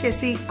respondiste que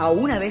sí a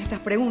una de estas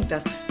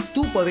preguntas,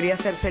 tú podrías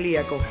ser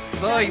celíaco.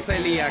 Soy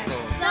celíaco.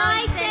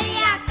 Soy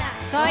celíaca.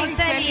 Soy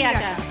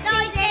celíaca.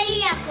 Soy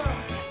celíaco.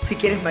 Si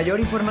quieres mayor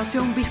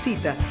información,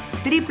 visita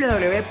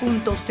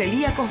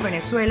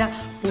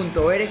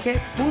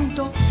www.celíacosvenezuela.org.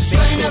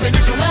 Sueño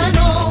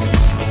venezolano,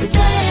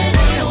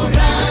 TNO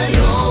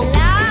Radio.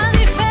 La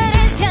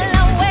diferencia en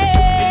la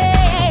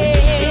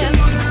web.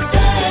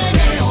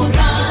 TNO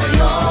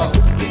Radio.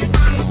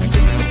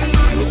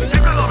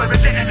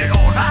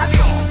 TNO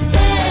Radio.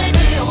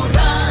 TNO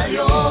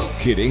Radio.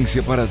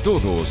 Gerencia para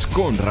Todos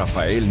con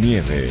Rafael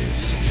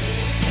Nieves.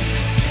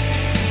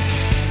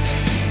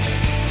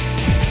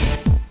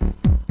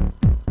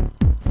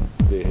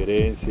 De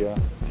gerencia,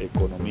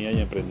 economía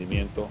y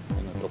emprendimiento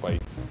en nuestro país.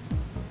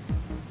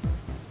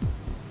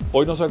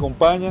 Hoy nos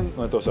acompañan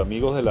nuestros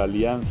amigos de la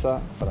Alianza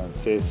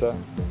Francesa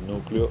del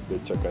Núcleo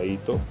de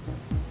Chacaíto,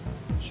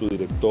 su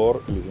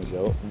director, el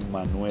licenciado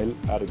Manuel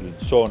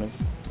Arguinzones,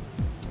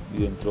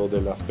 y dentro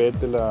de la FED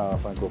de la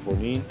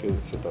Francofonía que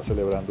se está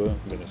celebrando en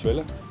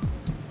Venezuela,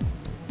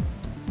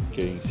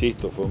 que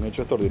insisto, fue un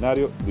hecho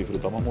extraordinario.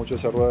 Disfrutamos mucho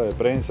esa rueda de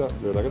prensa,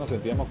 de verdad que nos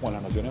sentíamos con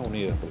las Naciones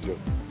Unidas, por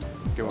cierto.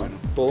 Qué bueno.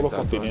 Todos los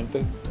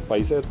continentes,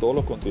 países de todos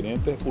los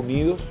continentes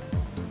unidos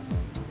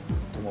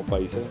como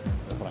países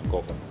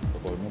francófonos, lo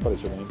cual me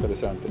pareció muy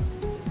interesante.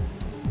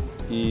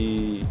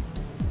 Y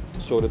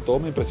sobre todo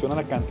me impresiona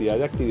la cantidad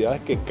de actividades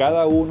que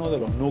cada uno de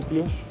los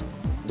núcleos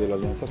de la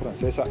Alianza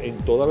Francesa en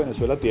toda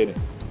Venezuela tiene.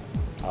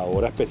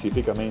 Ahora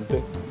específicamente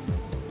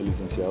el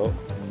licenciado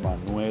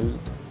Manuel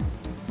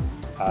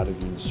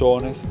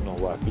Arguinzones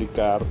nos va a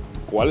explicar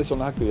cuáles son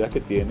las actividades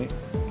que tiene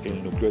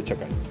el núcleo de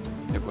Chacaíto.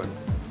 De acuerdo.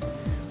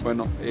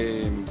 Bueno,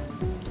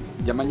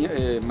 ya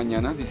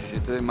mañana,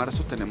 17 de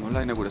marzo, tenemos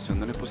la inauguración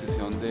de una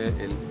exposición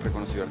del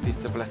reconocido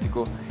artista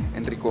plástico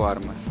Enrico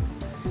Armas.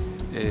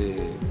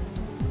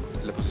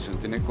 La exposición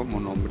tiene como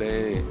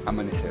nombre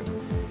Amanecer.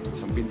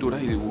 Son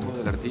pinturas y dibujos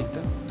del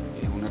artista.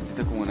 Es un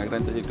artista con una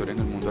gran trayectoria en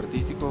el mundo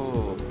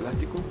artístico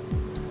plástico.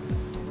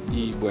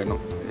 Y bueno,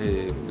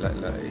 es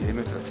en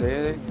nuestra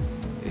sede,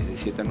 es de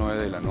 7 a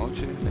 9 de la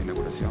noche, la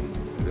inauguración,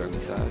 el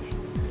vernissage.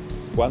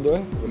 ¿Cuándo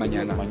es?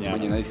 Mañana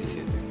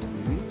 17.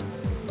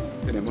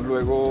 Tenemos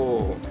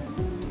luego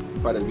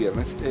para el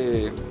viernes,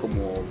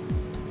 como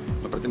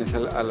no pertenece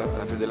a la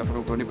FED de la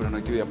Francofonía, pero es una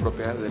actividad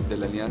propia de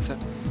la Alianza,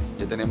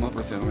 ya tenemos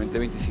aproximadamente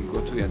 25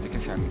 estudiantes que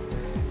se han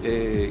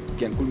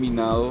que han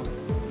culminado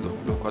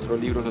los 4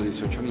 libros, los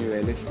 18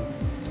 niveles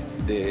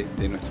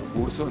de nuestro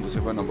curso.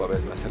 Entonces, bueno, va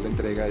a ser la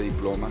entrega de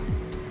diploma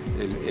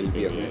el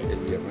viernes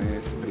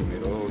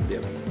 1 de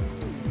abril.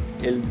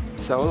 El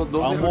sábado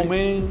 2 de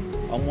abril...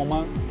 Un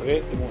moment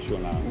très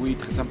emocional. Oui,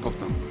 très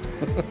important.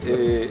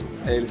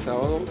 El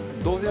sábado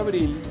 2 de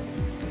abril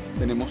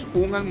tenemos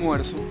un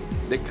almuerzo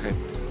de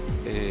crepes.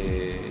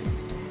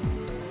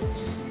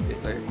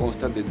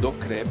 Consta de 2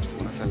 crepes,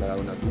 una salada,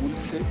 una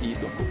dulce y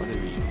 2 copas de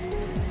vino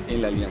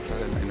en la alianza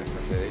en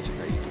nuestra sede de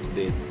Chacaito,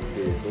 de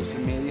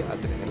 2:30 a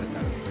 3 de la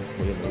tarde.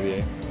 Oye, muy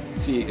bien.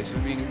 Sí, eso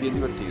es bien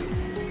divertido.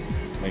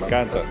 Me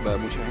encanta. Va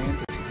mucha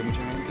gente, asiste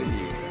mucha gente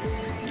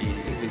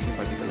y es bien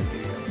simpática la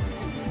actividad.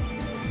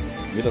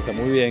 Mira, está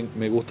muy bien,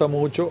 me gusta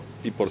mucho.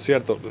 Y por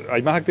cierto,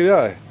 ¿hay más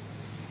actividades?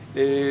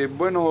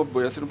 Bueno,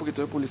 voy a hacer un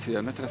poquito de publicidad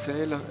en nuestra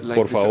sede.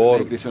 Por favor.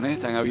 Las inscripciones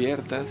están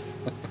abiertas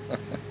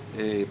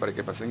para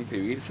que pasen a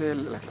inscribirse.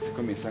 Las clases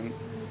comienzan...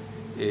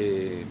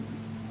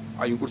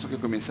 hay un curso que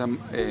comienza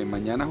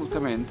mañana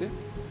justamente,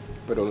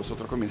 pero los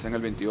otros comienzan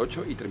el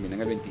 28 y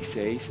terminan el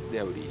 26 de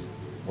abril.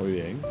 Muy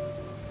bien.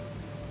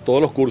 Todos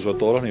los cursos,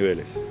 todos los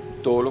niveles.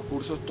 Todos los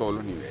cursos, todos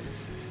los niveles.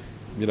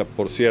 Mira,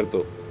 por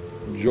cierto,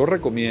 yo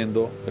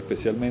recomiendo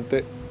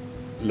especialmente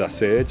la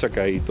sede de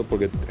Chacaito,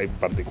 porque en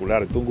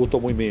particular, esto es un gusto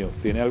muy mío,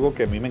 tiene algo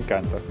que a mí me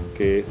encanta,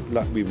 que es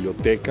la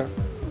biblioteca,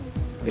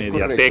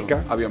 mediateca, correcto.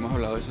 Habíamos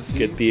hablado de eso, sí.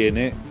 que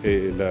tiene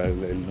el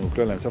núcleo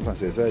de la Alianza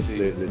Francesa de, Sí.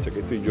 de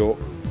Chacaito. Y yo,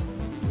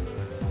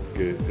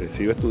 que he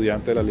sido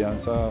estudiante de la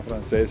Alianza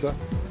Francesa,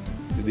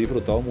 he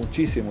disfrutado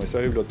muchísimo esa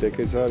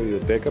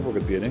biblioteca,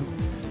 porque tienen,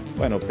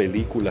 bueno,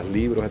 películas,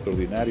 libros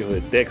extraordinarios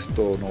de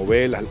texto,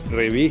 novelas,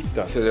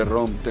 revistas.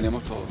 CD-ROM,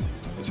 tenemos todo.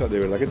 O sea, de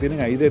verdad que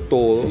tienen ahí de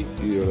todo, Sí.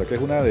 y de verdad que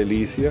es una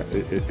delicia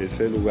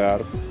ese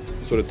lugar,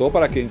 sobre todo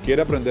para quien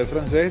quiere aprender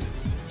francés,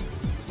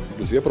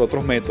 inclusive por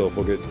otros métodos,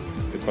 porque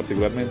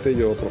particularmente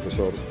yo,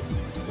 profesor,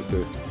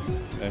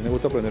 a mí me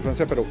gusta aprender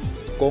francés, pero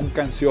con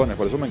canciones,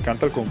 por eso me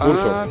encanta el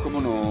concurso. Ah,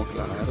 cómo no,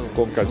 claro.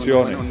 Con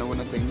canciones. Una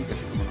buena técnica,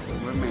 sí, como no,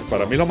 un buen método.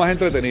 Para mí es lo más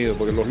entretenido,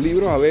 porque los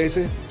libros a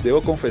veces,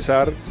 debo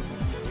confesar,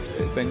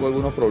 tengo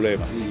algunos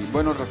problemas. Sí,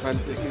 bueno, Rafael,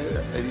 es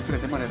que hay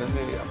diferentes maneras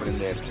de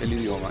aprender el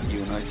idioma, y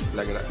una es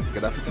la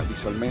gráfica,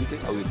 visualmente,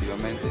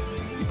 auditivamente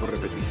y por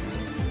repetición.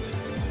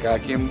 Cada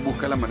quien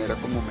busca la manera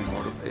como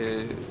mejor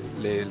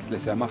le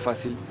sea más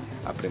fácil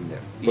aprender.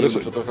 Y Por eso,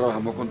 nosotros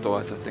trabajamos con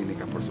todas esas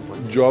técnicas, por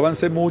supuesto. yo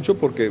avancé mucho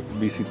porque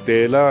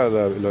visité la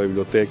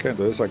biblioteca,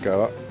 entonces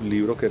sacaba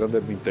libros que eran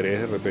de mi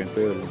interés de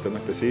repente, de un tema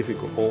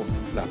específico, o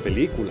las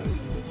películas.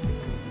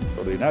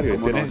 Extraordinario.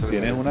 ¿Cómo no?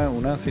 Tienes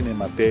una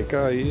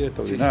cinemateca ahí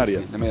extraordinaria.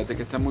 Sí. La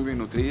mediateca está muy bien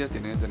nutrida,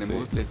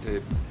 tenemos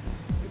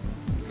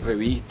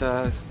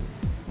revistas,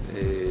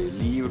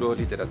 libros,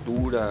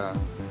 literatura,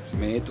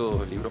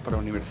 métodos, libros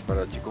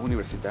para chicos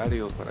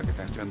universitarios, para que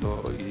están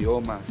estudiando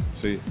idiomas,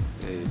 Sí.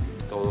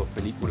 todo,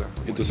 películas.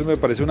 Entonces me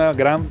parece una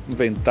gran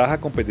ventaja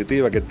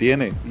competitiva que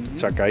tiene Ujú.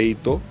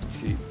 Chacaito.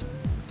 Sí.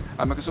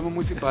 Además que somos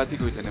muy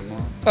simpáticos y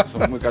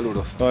somos muy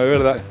calurosos. No, es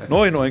verdad.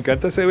 No, y nos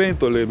encanta ese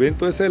evento, el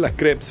evento ese de las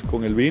crepes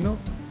con el vino.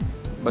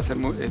 Va a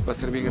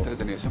ser bien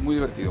entretenido, eso es muy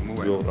divertido, muy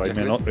bueno. Yo, ahí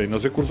en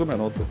ese curso me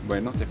anoto.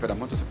 Bueno, te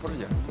esperamos entonces por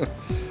allá.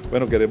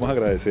 Bueno, queremos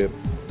agradecer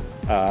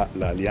a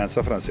la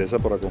Alianza Francesa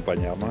por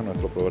acompañarnos en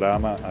nuestro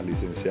programa, al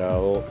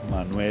licenciado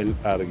Manuel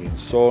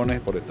Arguinzones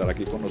por estar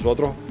aquí con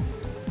nosotros.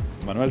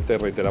 Manuel, te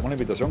reiteramos la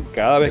invitación.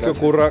 Cada vez Gracias.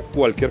 que ocurra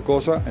cualquier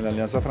cosa en la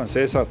Alianza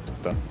Francesa,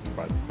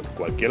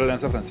 cualquier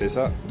alianza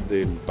francesa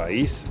del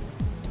país,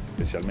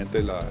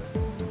 especialmente la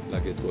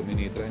que tú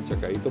administras en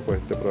Chacaito, pues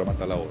este programa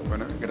está a la orden.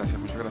 Bueno,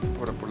 muchas gracias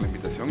por la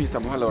invitación y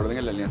estamos a la orden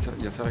en la alianza,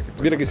 ya sabes que...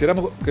 Mira,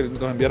 quisiéramos que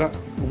nos enviara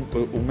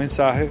un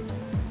mensaje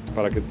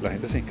para que la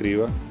gente se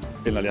inscriba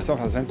en la Alianza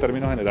Francesa en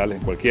términos generales,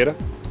 en cualquiera,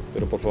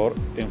 pero por favor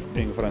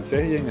en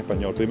francés y en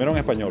español. Primero en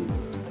español.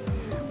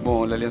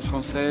 Bon, l'Alliance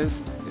française,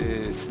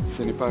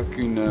 ce n'est pas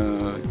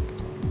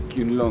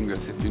qu'une langue,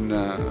 c'est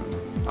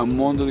un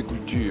monde de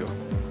culture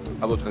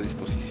à votre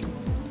disposition.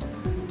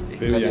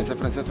 La Alianza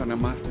Francesa no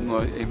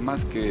es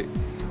más que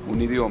un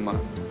idioma,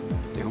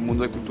 es un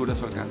mundo de cultura a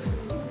su alcance.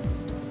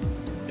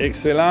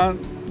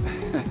 Excelente.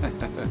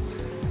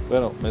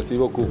 Bueno, merci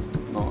beaucoup.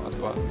 No, a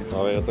toi.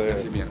 A ver,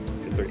 Merci bien.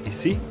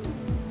 Ici,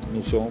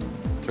 nous sommes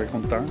très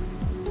contents,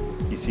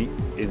 ici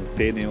en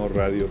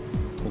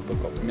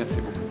tnoradio.com. Merci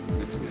beaucoup.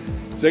 Merci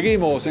bien.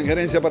 Seguimos en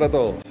Gerencia para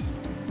Todos.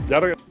 Ya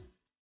regresamos.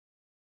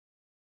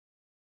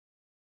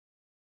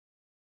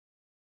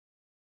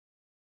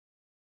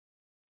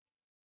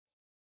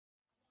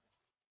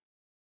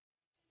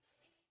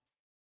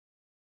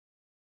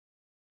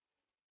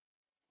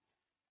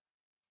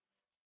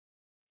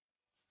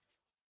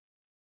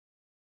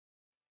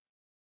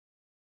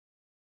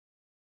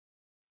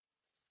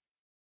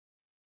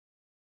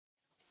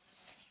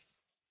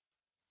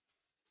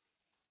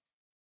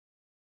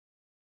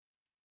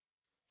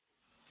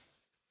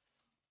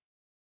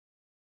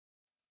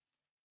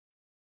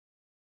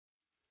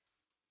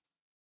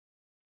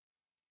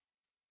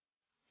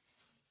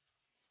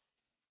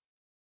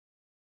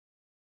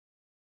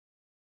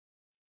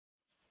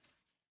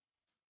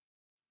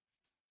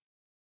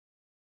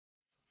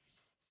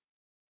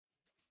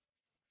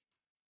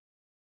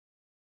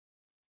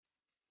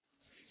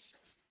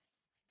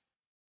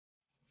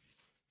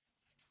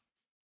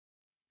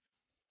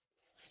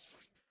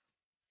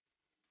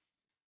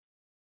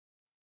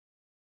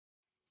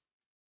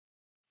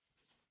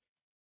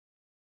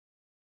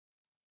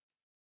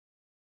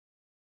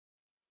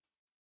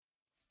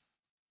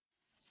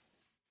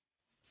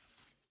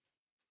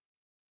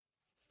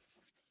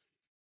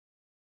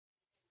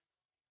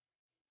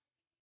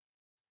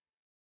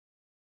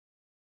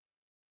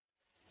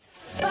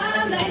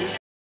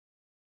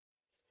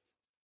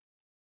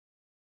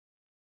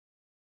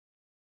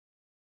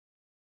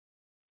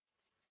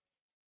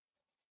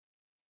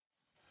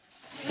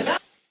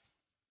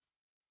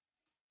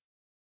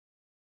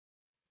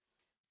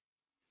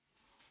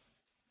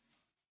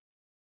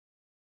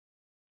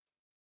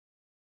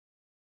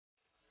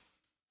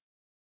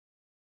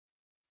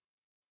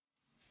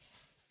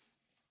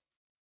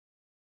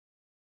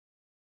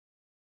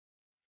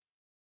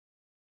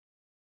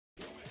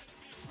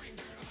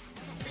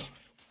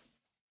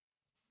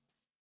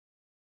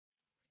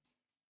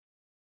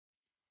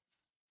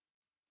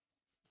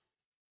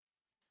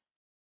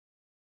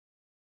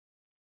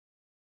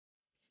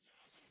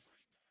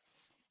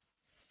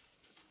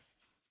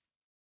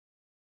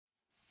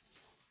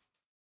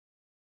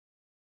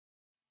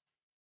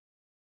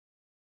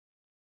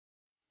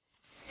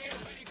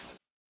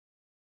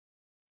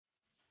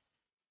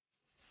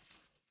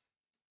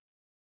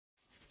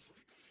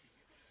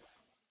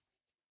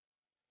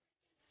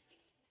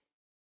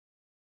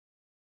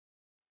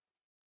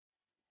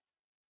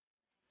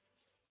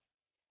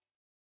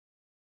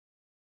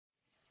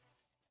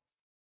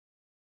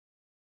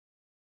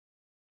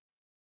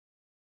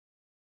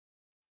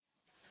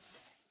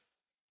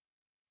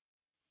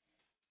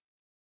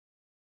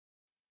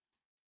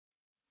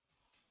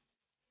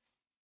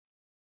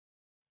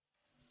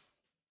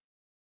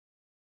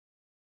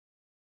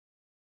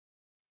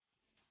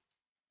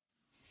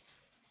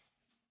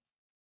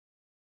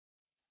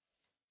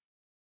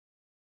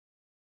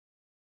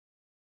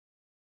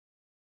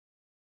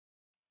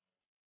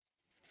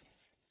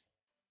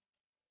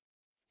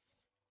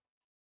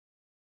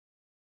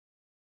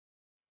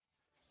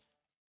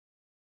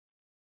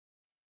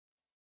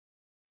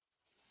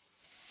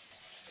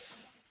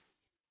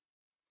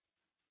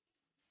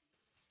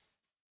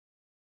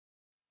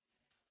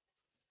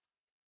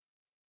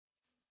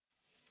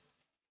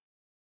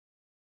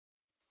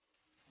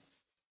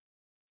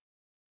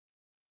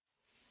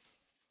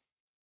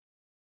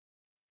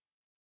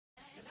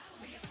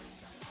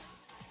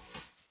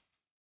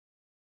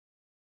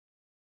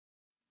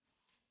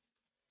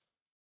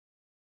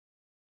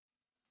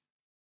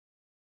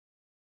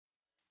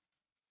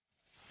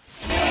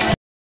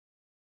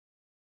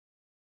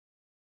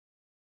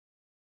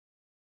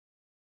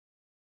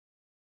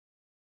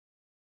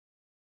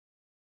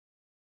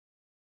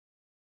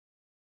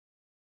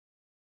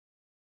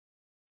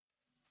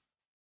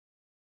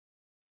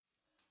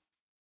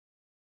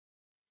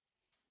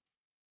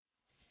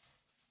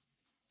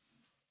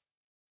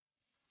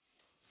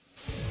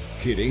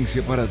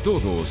 Gerencia para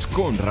Todos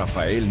con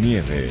Rafael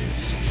Nieves.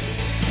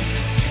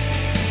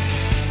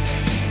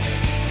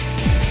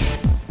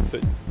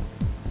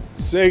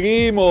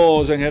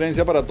 Seguimos en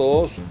Gerencia para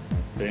Todos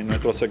en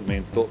nuestro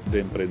segmento de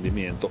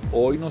emprendimiento.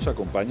 Hoy nos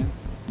acompañan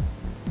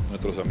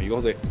nuestros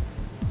amigos de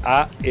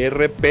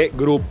ARP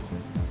Group.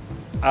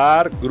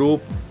 ARP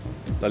Group,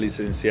 la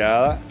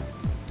licenciada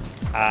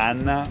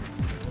Ana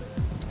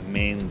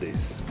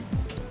Méndez,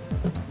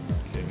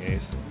 quien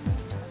es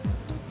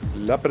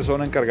la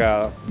persona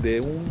encargada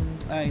de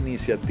una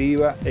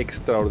iniciativa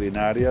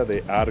extraordinaria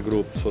de ARP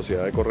Group,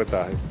 Sociedad de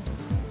Corretaje,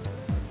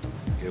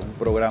 que es un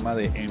programa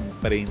de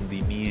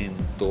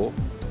emprendimiento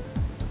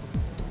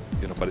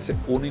que nos parece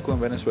único en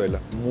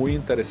Venezuela, muy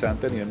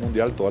interesante a nivel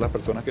mundial. Todas las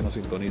personas que nos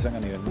sintonizan a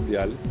nivel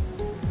mundial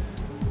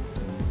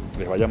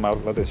les va a llamar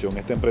la atención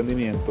este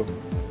emprendimiento,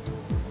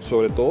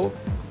 sobre todo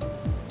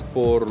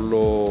por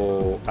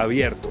lo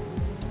abierto,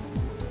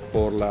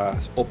 por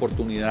las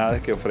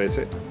oportunidades que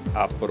ofrece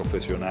a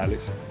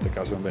profesionales, en este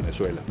caso en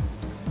Venezuela.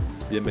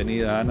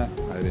 Bienvenida, Ana,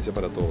 a Gerencia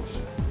para Todos.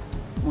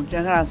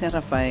 Muchas gracias,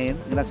 Rafael.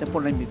 Gracias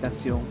por la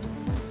invitación.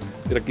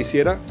 Mira,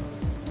 quisiera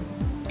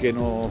que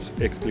nos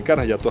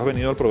explicaras, ya tú has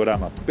venido al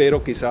programa,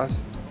 pero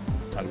quizás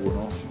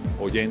algunos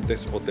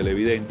oyentes o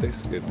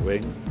televidentes que nos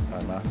ven,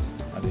 además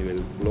a nivel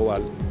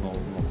global,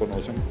 no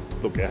conocen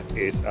lo que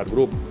es ARP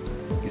Group.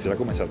 Quisiera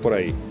comenzar por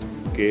ahí.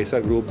 ¿Qué es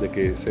ARP Group? ¿De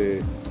qué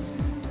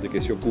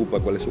se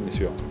ocupa? ¿Cuál es su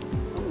misión?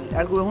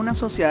 ARP Group es una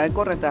sociedad de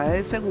corretaje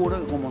de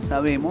seguros que, como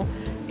sabemos,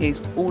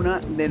 es una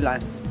de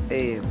las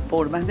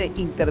formas de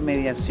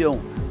intermediación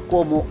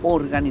como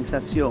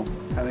organización.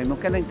 Sabemos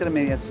que la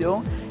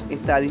intermediación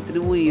está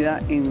distribuida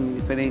en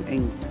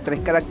tres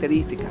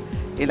características: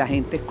 el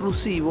agente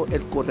exclusivo,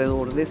 el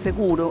corredor de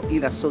seguro y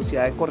la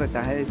sociedad de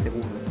corretaje de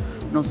seguro.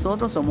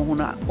 Nosotros somos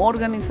una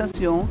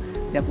organización,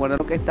 de acuerdo a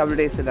lo que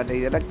establece la ley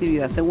de la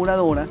actividad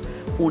aseguradora,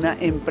 una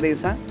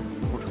empresa,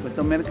 por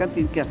supuesto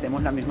mercantil, que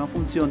hacemos la misma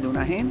función de un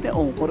agente o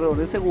un corredor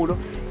de seguro,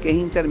 que es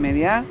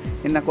intermediar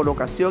en la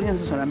colocación y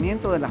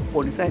asesoramiento de las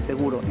pólizas de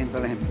seguro entre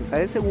las empresas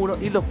de seguro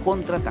y los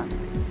contratantes.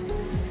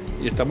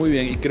 Y está muy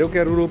bien, y creo que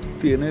ARP Group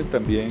tiene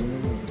también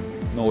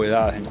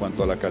novedades en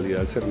cuanto a la calidad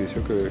del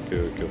servicio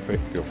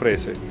que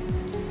ofrece.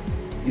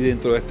 Y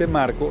dentro de este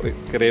marco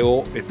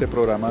creó este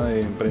programa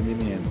de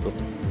emprendimiento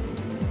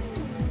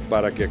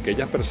para que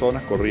aquellas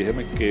personas,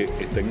 corrígeme, que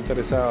estén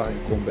interesadas en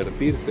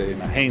convertirse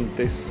en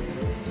agentes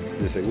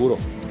de seguros,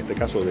 en este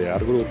caso de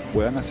ARP Group,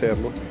 puedan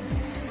hacerlo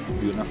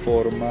de una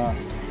forma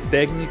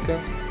técnica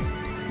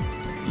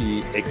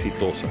y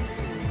exitosa.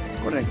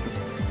 Correcto.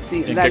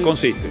 Sí, ¿En qué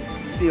consiste?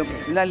 Sí,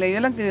 okay. La ley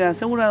de la actividad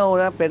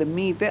aseguradora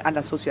permite a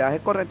las sociedades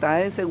de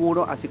corretaje de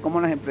seguro, así como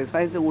a las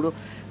empresas de seguro,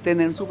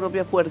 tener su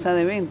propia fuerza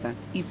de venta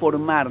y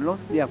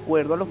formarlos de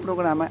acuerdo a los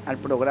programas, al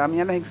programa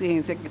y a las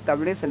exigencias que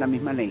establece la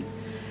misma ley.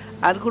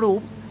 ARP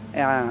Group,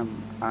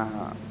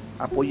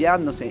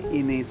 apoyándose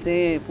en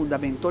ese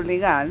fundamento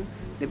legal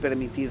de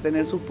permitir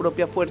tener su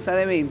propia fuerza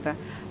de venta,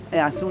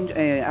 ha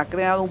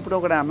creado un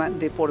programa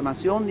de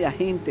formación de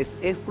agentes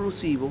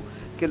exclusivos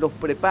que los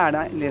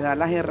prepara, les da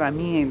las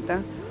herramientas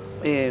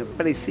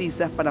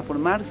precisas para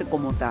formarse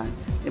como tal,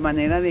 de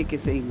manera de que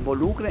se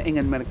involucre en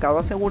el mercado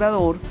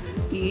asegurador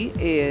y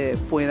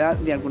pueda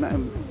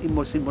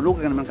se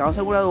involucre en el mercado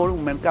asegurador,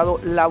 un mercado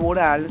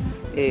laboral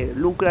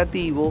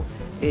lucrativo,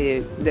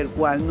 del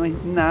cual no es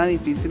nada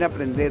difícil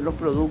aprender los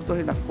productos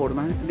y las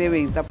formas de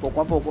venta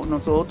poco a poco.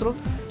 Nosotros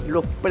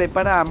los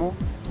preparamos,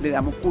 le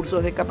damos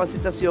cursos de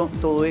capacitación,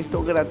 todo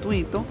esto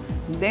gratuito,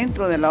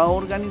 dentro de la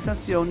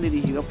organización,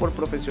 dirigidos por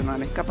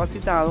profesionales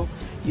capacitados,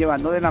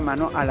 llevando de la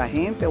mano a la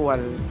gente o al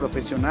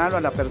profesional o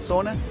a la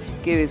persona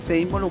que desee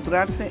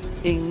involucrarse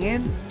en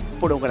el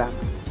programa.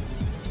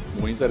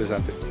 Muy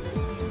interesante.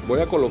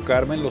 Voy a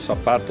colocarme en los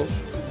zapatos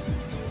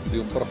de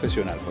un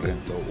profesional, por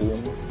ejemplo,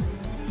 un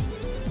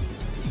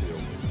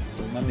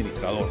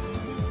administrador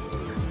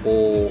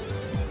o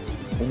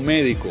un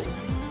médico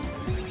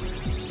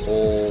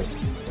o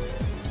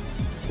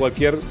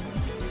cualquier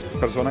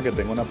persona que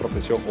tenga una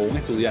profesión, o un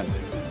estudiante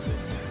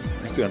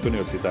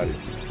universitario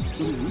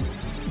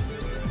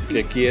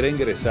que quiere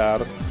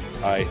ingresar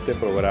a este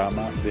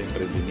programa de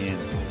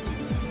emprendimiento.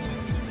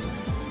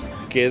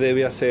 ¿Qué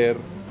debe hacer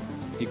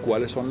y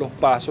cuáles son los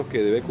pasos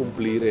que debe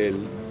cumplir él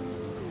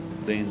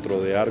dentro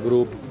de ARP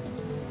Group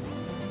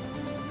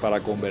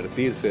para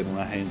convertirse en un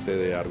agente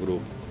de ARP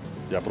Group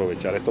y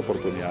aprovechar esta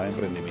oportunidad de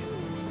emprendimiento?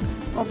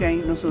 Ok,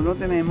 nosotros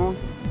tenemos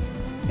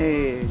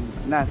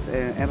las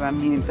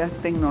herramientas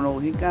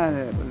tecnológicas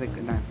de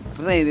las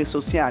redes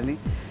sociales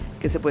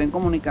que se pueden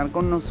comunicar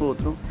con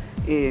nosotros.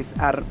 Es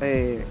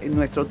en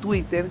nuestro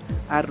Twitter,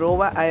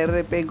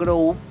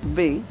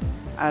 @ARPGroupB,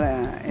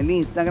 el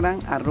Instagram,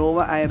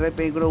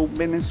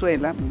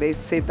 @ARPGroupVenezuela,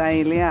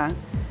 BZLA,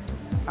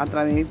 a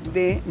través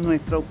de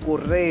nuestro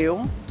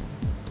correo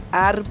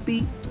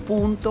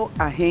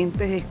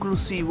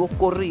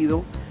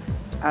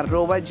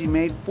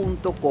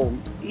arpi.agentesexclusivoscorrido@gmail.com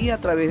y a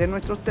través de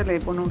nuestros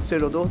teléfonos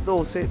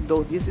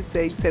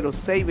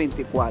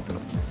 0212-216-0624.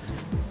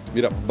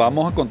 Mira,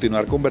 vamos a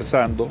continuar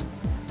conversando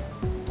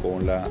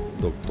con la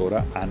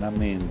doctora Ana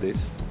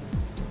Méndez,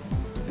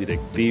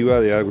 directiva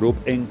de ART Group,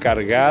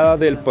 encargada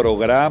del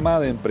programa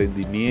de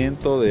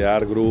emprendimiento de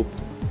ART Group.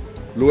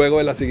 Luego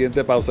de la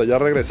siguiente pausa, ya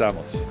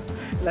regresamos.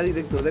 La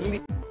directora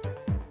del...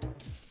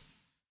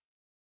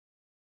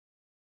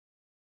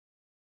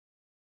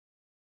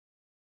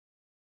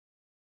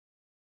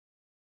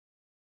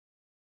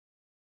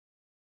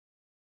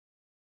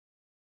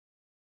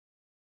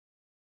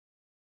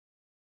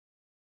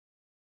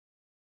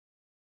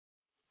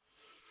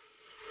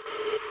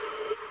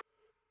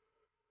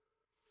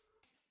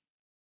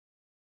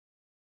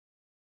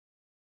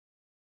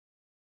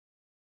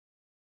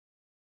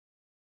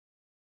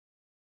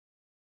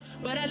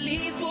 But at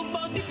least we'll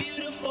both be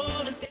beautiful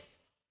to stay.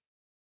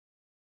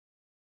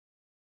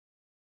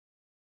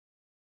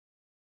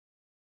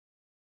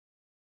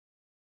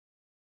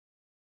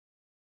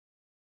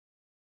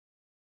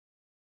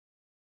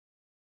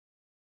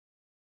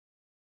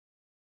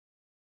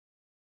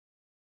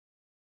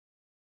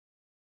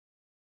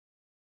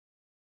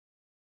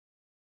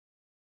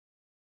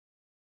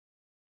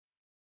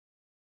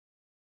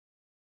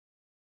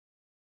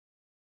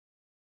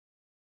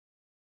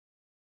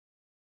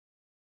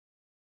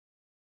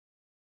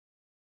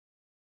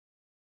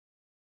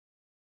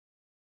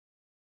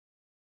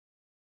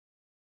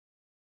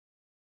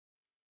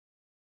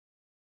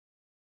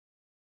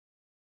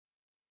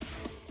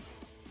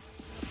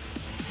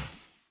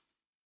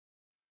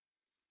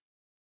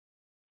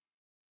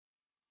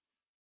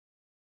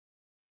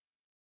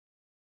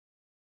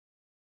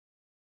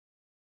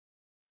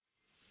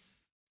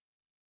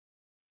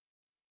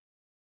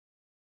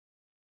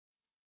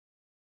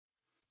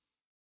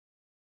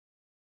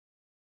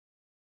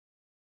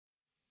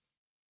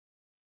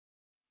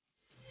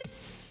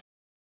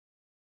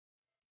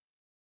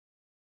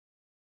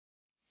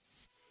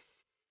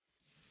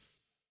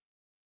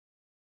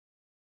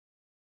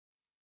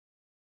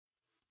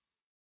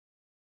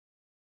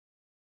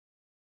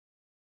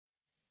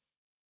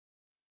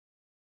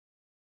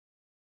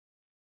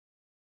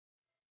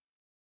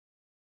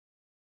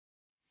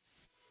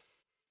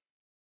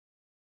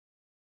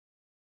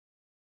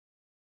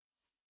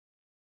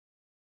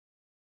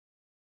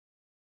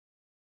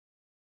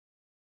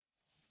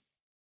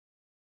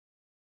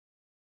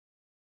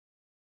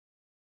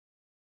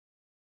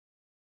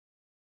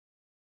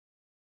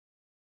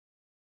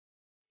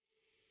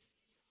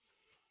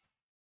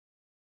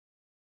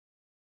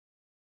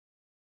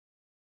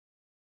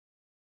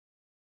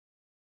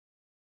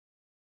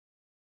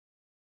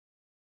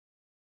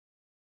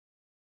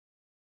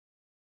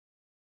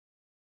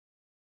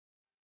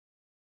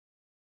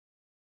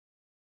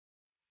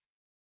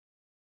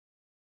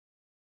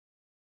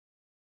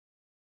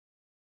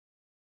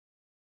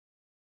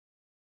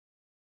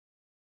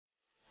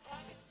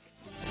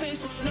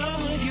 Face when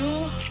I'm with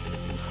you.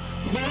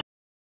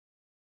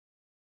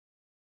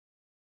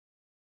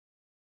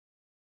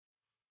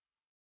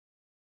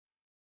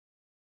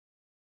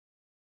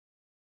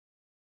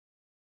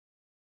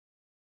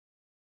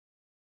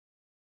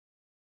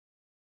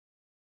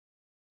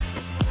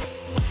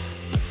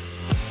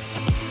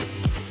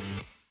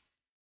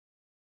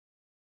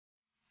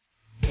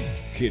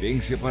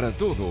 Gerencia para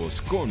Todos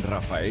con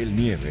Rafael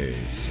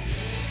Nieves.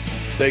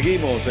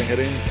 Seguimos en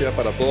Gerencia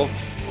para Todos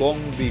con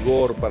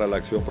vigor para la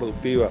acción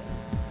productiva.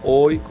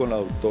 Hoy con la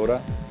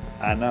doctora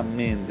Ana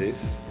Méndez,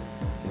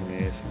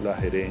 quien es la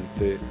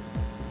gerente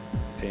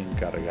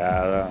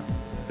encargada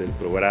del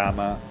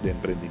programa de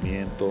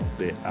emprendimiento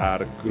de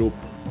ART Group.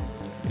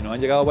 Y nos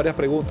han llegado varias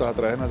preguntas a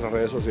través de nuestras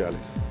redes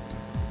sociales.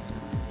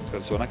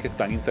 Personas que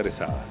están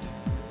interesadas.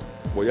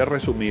 Voy a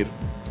resumir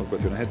por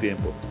cuestiones de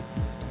tiempo.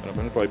 Pero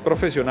hay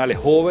profesionales,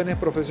 jóvenes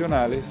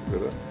profesionales,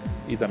 ¿verdad?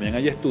 Y también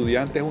hay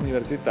estudiantes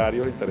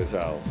universitarios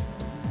interesados.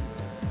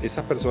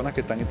 Esas personas que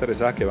están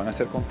interesadas, que van a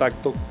hacer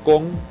contacto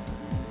con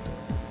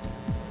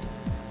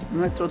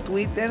nuestro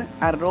Twitter,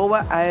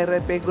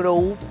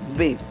 @ARPGrowB,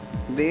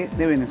 de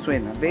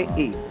Venezuela,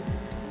 BE.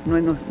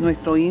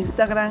 Nuestro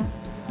Instagram,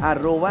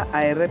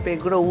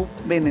 @ARPGrowB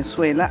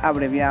Venezuela,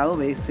 abreviado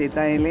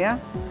BZLA.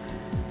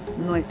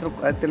 Nuestro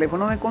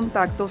teléfono de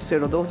contacto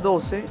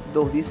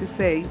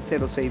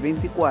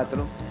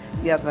 0212-216-0624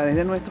 y a través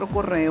de nuestro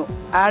correo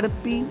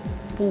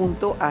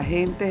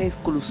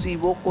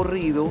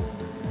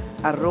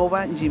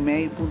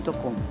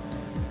arpi.agentesexclusivocorrido@gmail.com.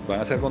 Van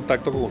a hacer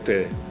contacto con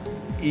ustedes.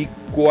 ¿Y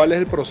cuál es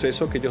el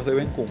proceso que ellos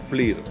deben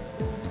cumplir?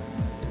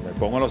 Me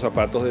pongo en los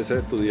zapatos de ese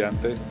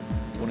estudiante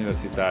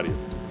universitario.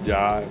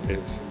 Ya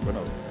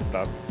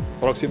está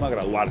próxima a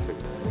graduarse,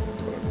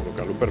 para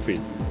colocarle un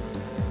perfil.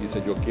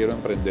 Dice, yo quiero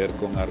emprender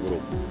con ART Group.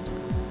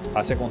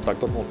 Hace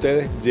contacto con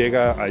ustedes,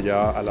 llega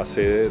allá a la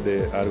sede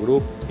de ART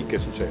Group y ¿qué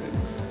sucede?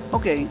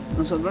 Ok,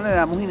 nosotros le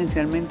damos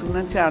inicialmente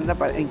una charla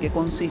en qué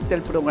consiste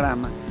el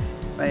programa.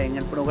 En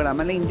el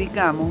programa le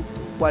indicamos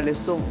cuáles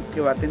son,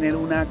 que va a tener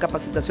una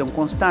capacitación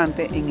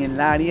constante en el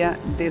área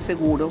de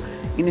seguro.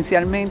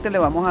 Inicialmente le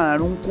vamos a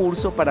dar un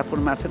curso para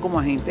formarse como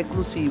agente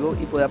exclusivo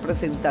y pueda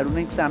presentar un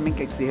examen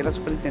que exige la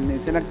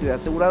superintendencia de la actividad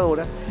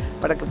aseguradora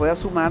para que pueda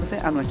sumarse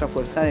a nuestra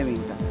fuerza de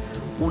venta.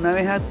 Una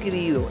vez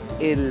adquirido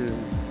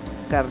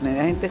carnet de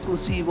agente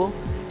exclusivo,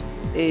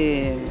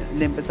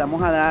 le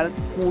empezamos a dar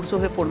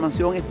cursos de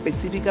formación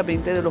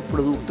específicamente de los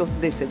productos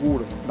de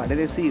seguro, vale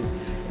decir,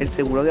 el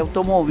seguro de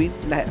automóvil,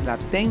 la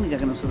técnica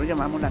que nosotros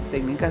llamamos las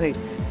técnicas de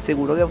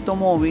seguro de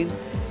automóvil,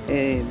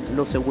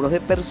 los seguros de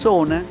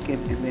persona, que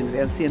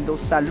vendrían siendo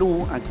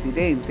salud,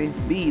 accidentes,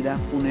 vida,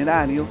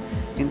 funerario,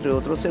 entre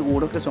otros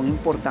seguros que son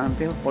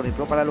importantes, por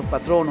ejemplo, para los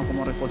patronos,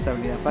 como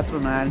responsabilidad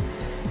patronal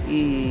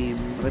y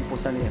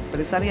responsabilidad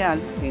empresarial,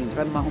 que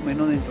entran más o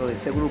menos dentro de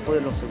ese grupo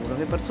de los seguros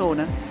de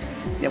personas,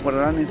 de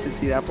acuerdo a la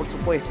necesidad, por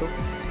supuesto,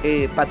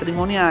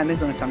 patrimoniales,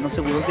 donde están los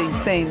seguros de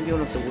incendio,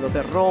 los seguros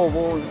de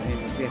robo,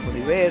 riesgo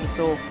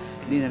diverso,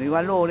 dinero y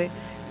valores,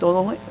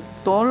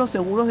 todos los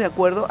seguros de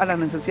acuerdo a las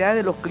necesidades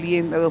de los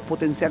clientes, de los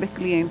potenciales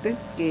clientes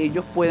que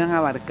ellos puedan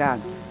abarcar,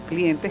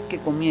 clientes que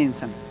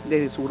comienzan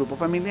desde su grupo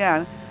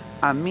familiar,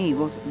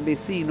 amigos,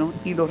 vecinos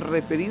y los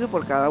referidos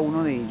por cada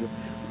uno de ellos.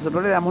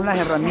 Nosotros le damos las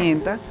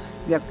herramientas,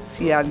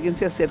 si alguien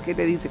se acerca y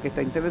le dice que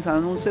está interesado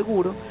en un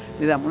seguro,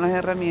 le damos las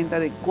herramientas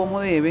de cómo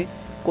debe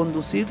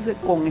conducirse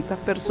con estas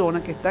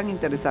personas que están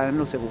interesadas en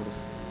los seguros.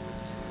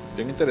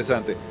 Bien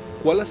interesante.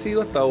 ¿Cuál ha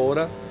sido hasta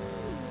ahora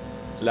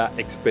la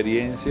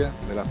experiencia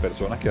de las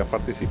personas que han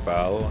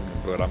participado en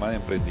el programa de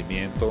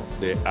emprendimiento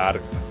de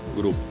ARC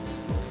Group?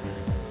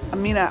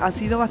 Mira, ha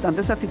sido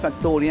bastante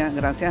satisfactoria,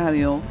 gracias a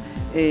Dios.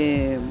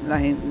 La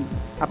gente,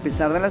 a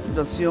pesar de la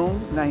situación,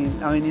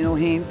 ha venido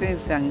gente,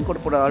 se han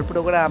incorporado al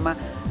programa,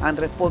 han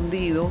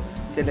respondido,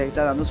 se les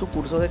está dando sus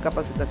cursos de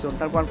capacitación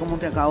tal cual como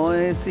te acabo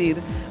de decir,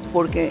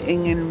 porque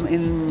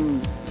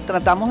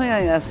tratamos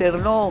de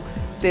hacerlo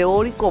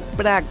teórico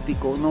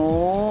práctico,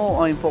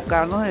 no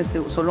enfocarnos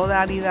en solo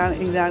dar y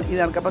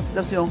dar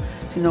capacitación,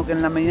 sino que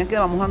en la medida que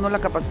vamos dando la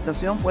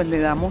capacitación, pues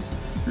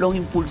los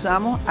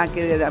impulsamos a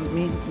que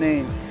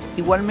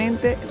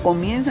igualmente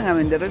comiencen a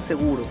vender el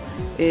seguro,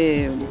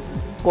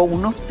 con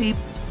unos tips,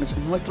 eso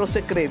es nuestro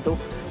secreto,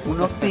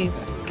 unos tips,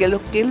 qué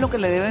es lo que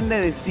le deben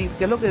de decir,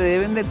 qué es lo que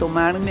deben de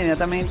tomar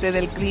inmediatamente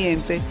del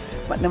cliente,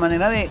 de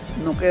manera de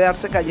no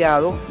quedarse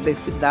callado, de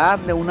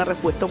darle una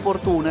respuesta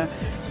oportuna,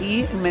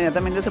 y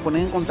inmediatamente se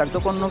ponen en contacto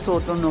con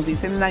nosotros, nos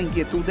dicen la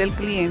inquietud del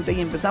cliente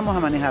y empezamos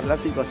a manejar la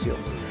situación.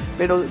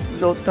 Pero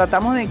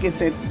tratamos de que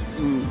se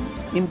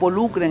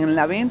involucren en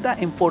la venta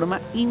en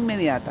forma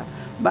inmediata.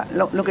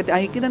 Lo que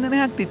hay que tener es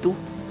actitud.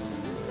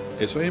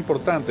 Eso es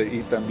importante, y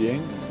también,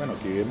 bueno,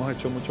 aquí hemos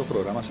hecho muchos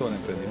programas sobre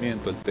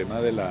emprendimiento, el tema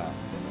de la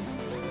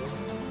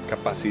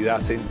capacidad,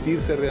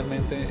 sentirse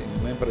realmente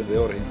un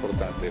emprendedor es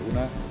importante, es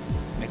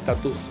un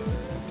estatus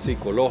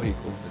psicológico,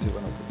 es decir,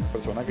 bueno, una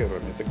persona que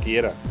realmente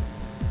quiera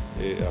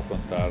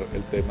afrontar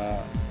el tema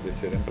de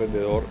ser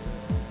emprendedor.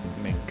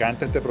 Me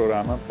encanta este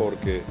programa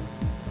porque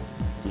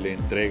le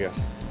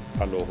entregas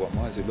a los,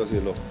 vamos a decirlo así,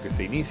 los que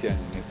se inician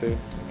en este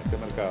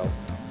mercado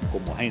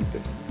como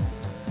agentes,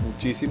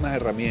 muchísimas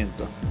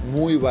herramientas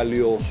muy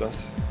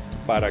valiosas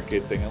para que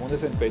tengan un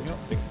desempeño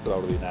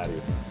extraordinario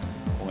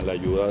con la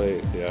ayuda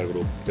de ARC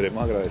Group.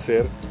 Queremos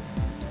agradecer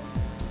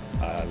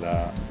a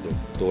la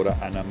doctora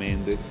Ana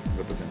Méndez,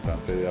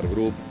 representante de ARC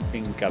Group,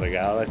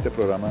 encargada de este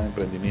programa de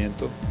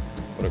emprendimiento,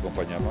 por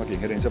acompañarnos aquí en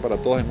Gerencia para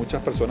Todos. Hay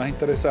muchas personas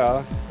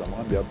interesadas, vamos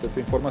a enviarte esta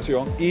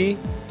información y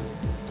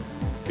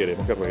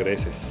queremos que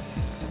regreses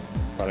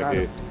para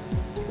que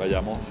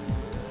vayamos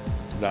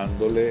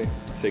dándole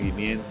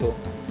seguimiento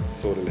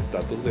sobre el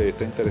estatus de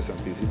esta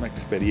interesantísima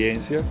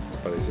experiencia.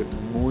 Me parece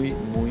muy,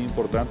 muy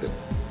importante.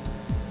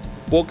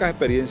 Pocas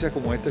experiencias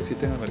como esta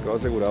existen en el mercado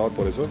asegurador,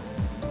 por eso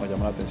nos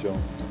llama la atención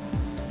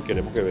y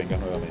queremos que vengas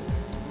nuevamente.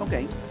 Ok,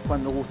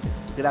 cuando gustes.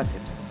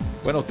 Gracias.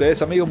 Bueno,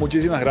 ustedes amigos,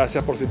 muchísimas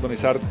gracias por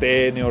sintonizar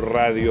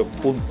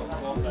tnoradio.com,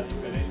 la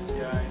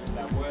diferencia en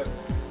la web.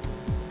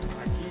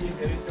 Aquí en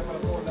Gerencia para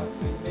Todos, la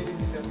primera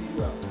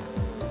iniciativa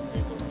de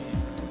economía,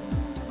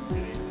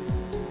 gerencia,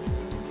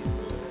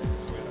 emprendimiento de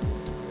Venezuela.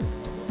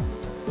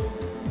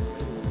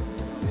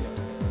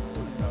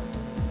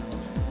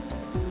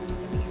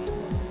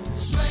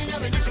 Suena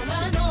venezolano.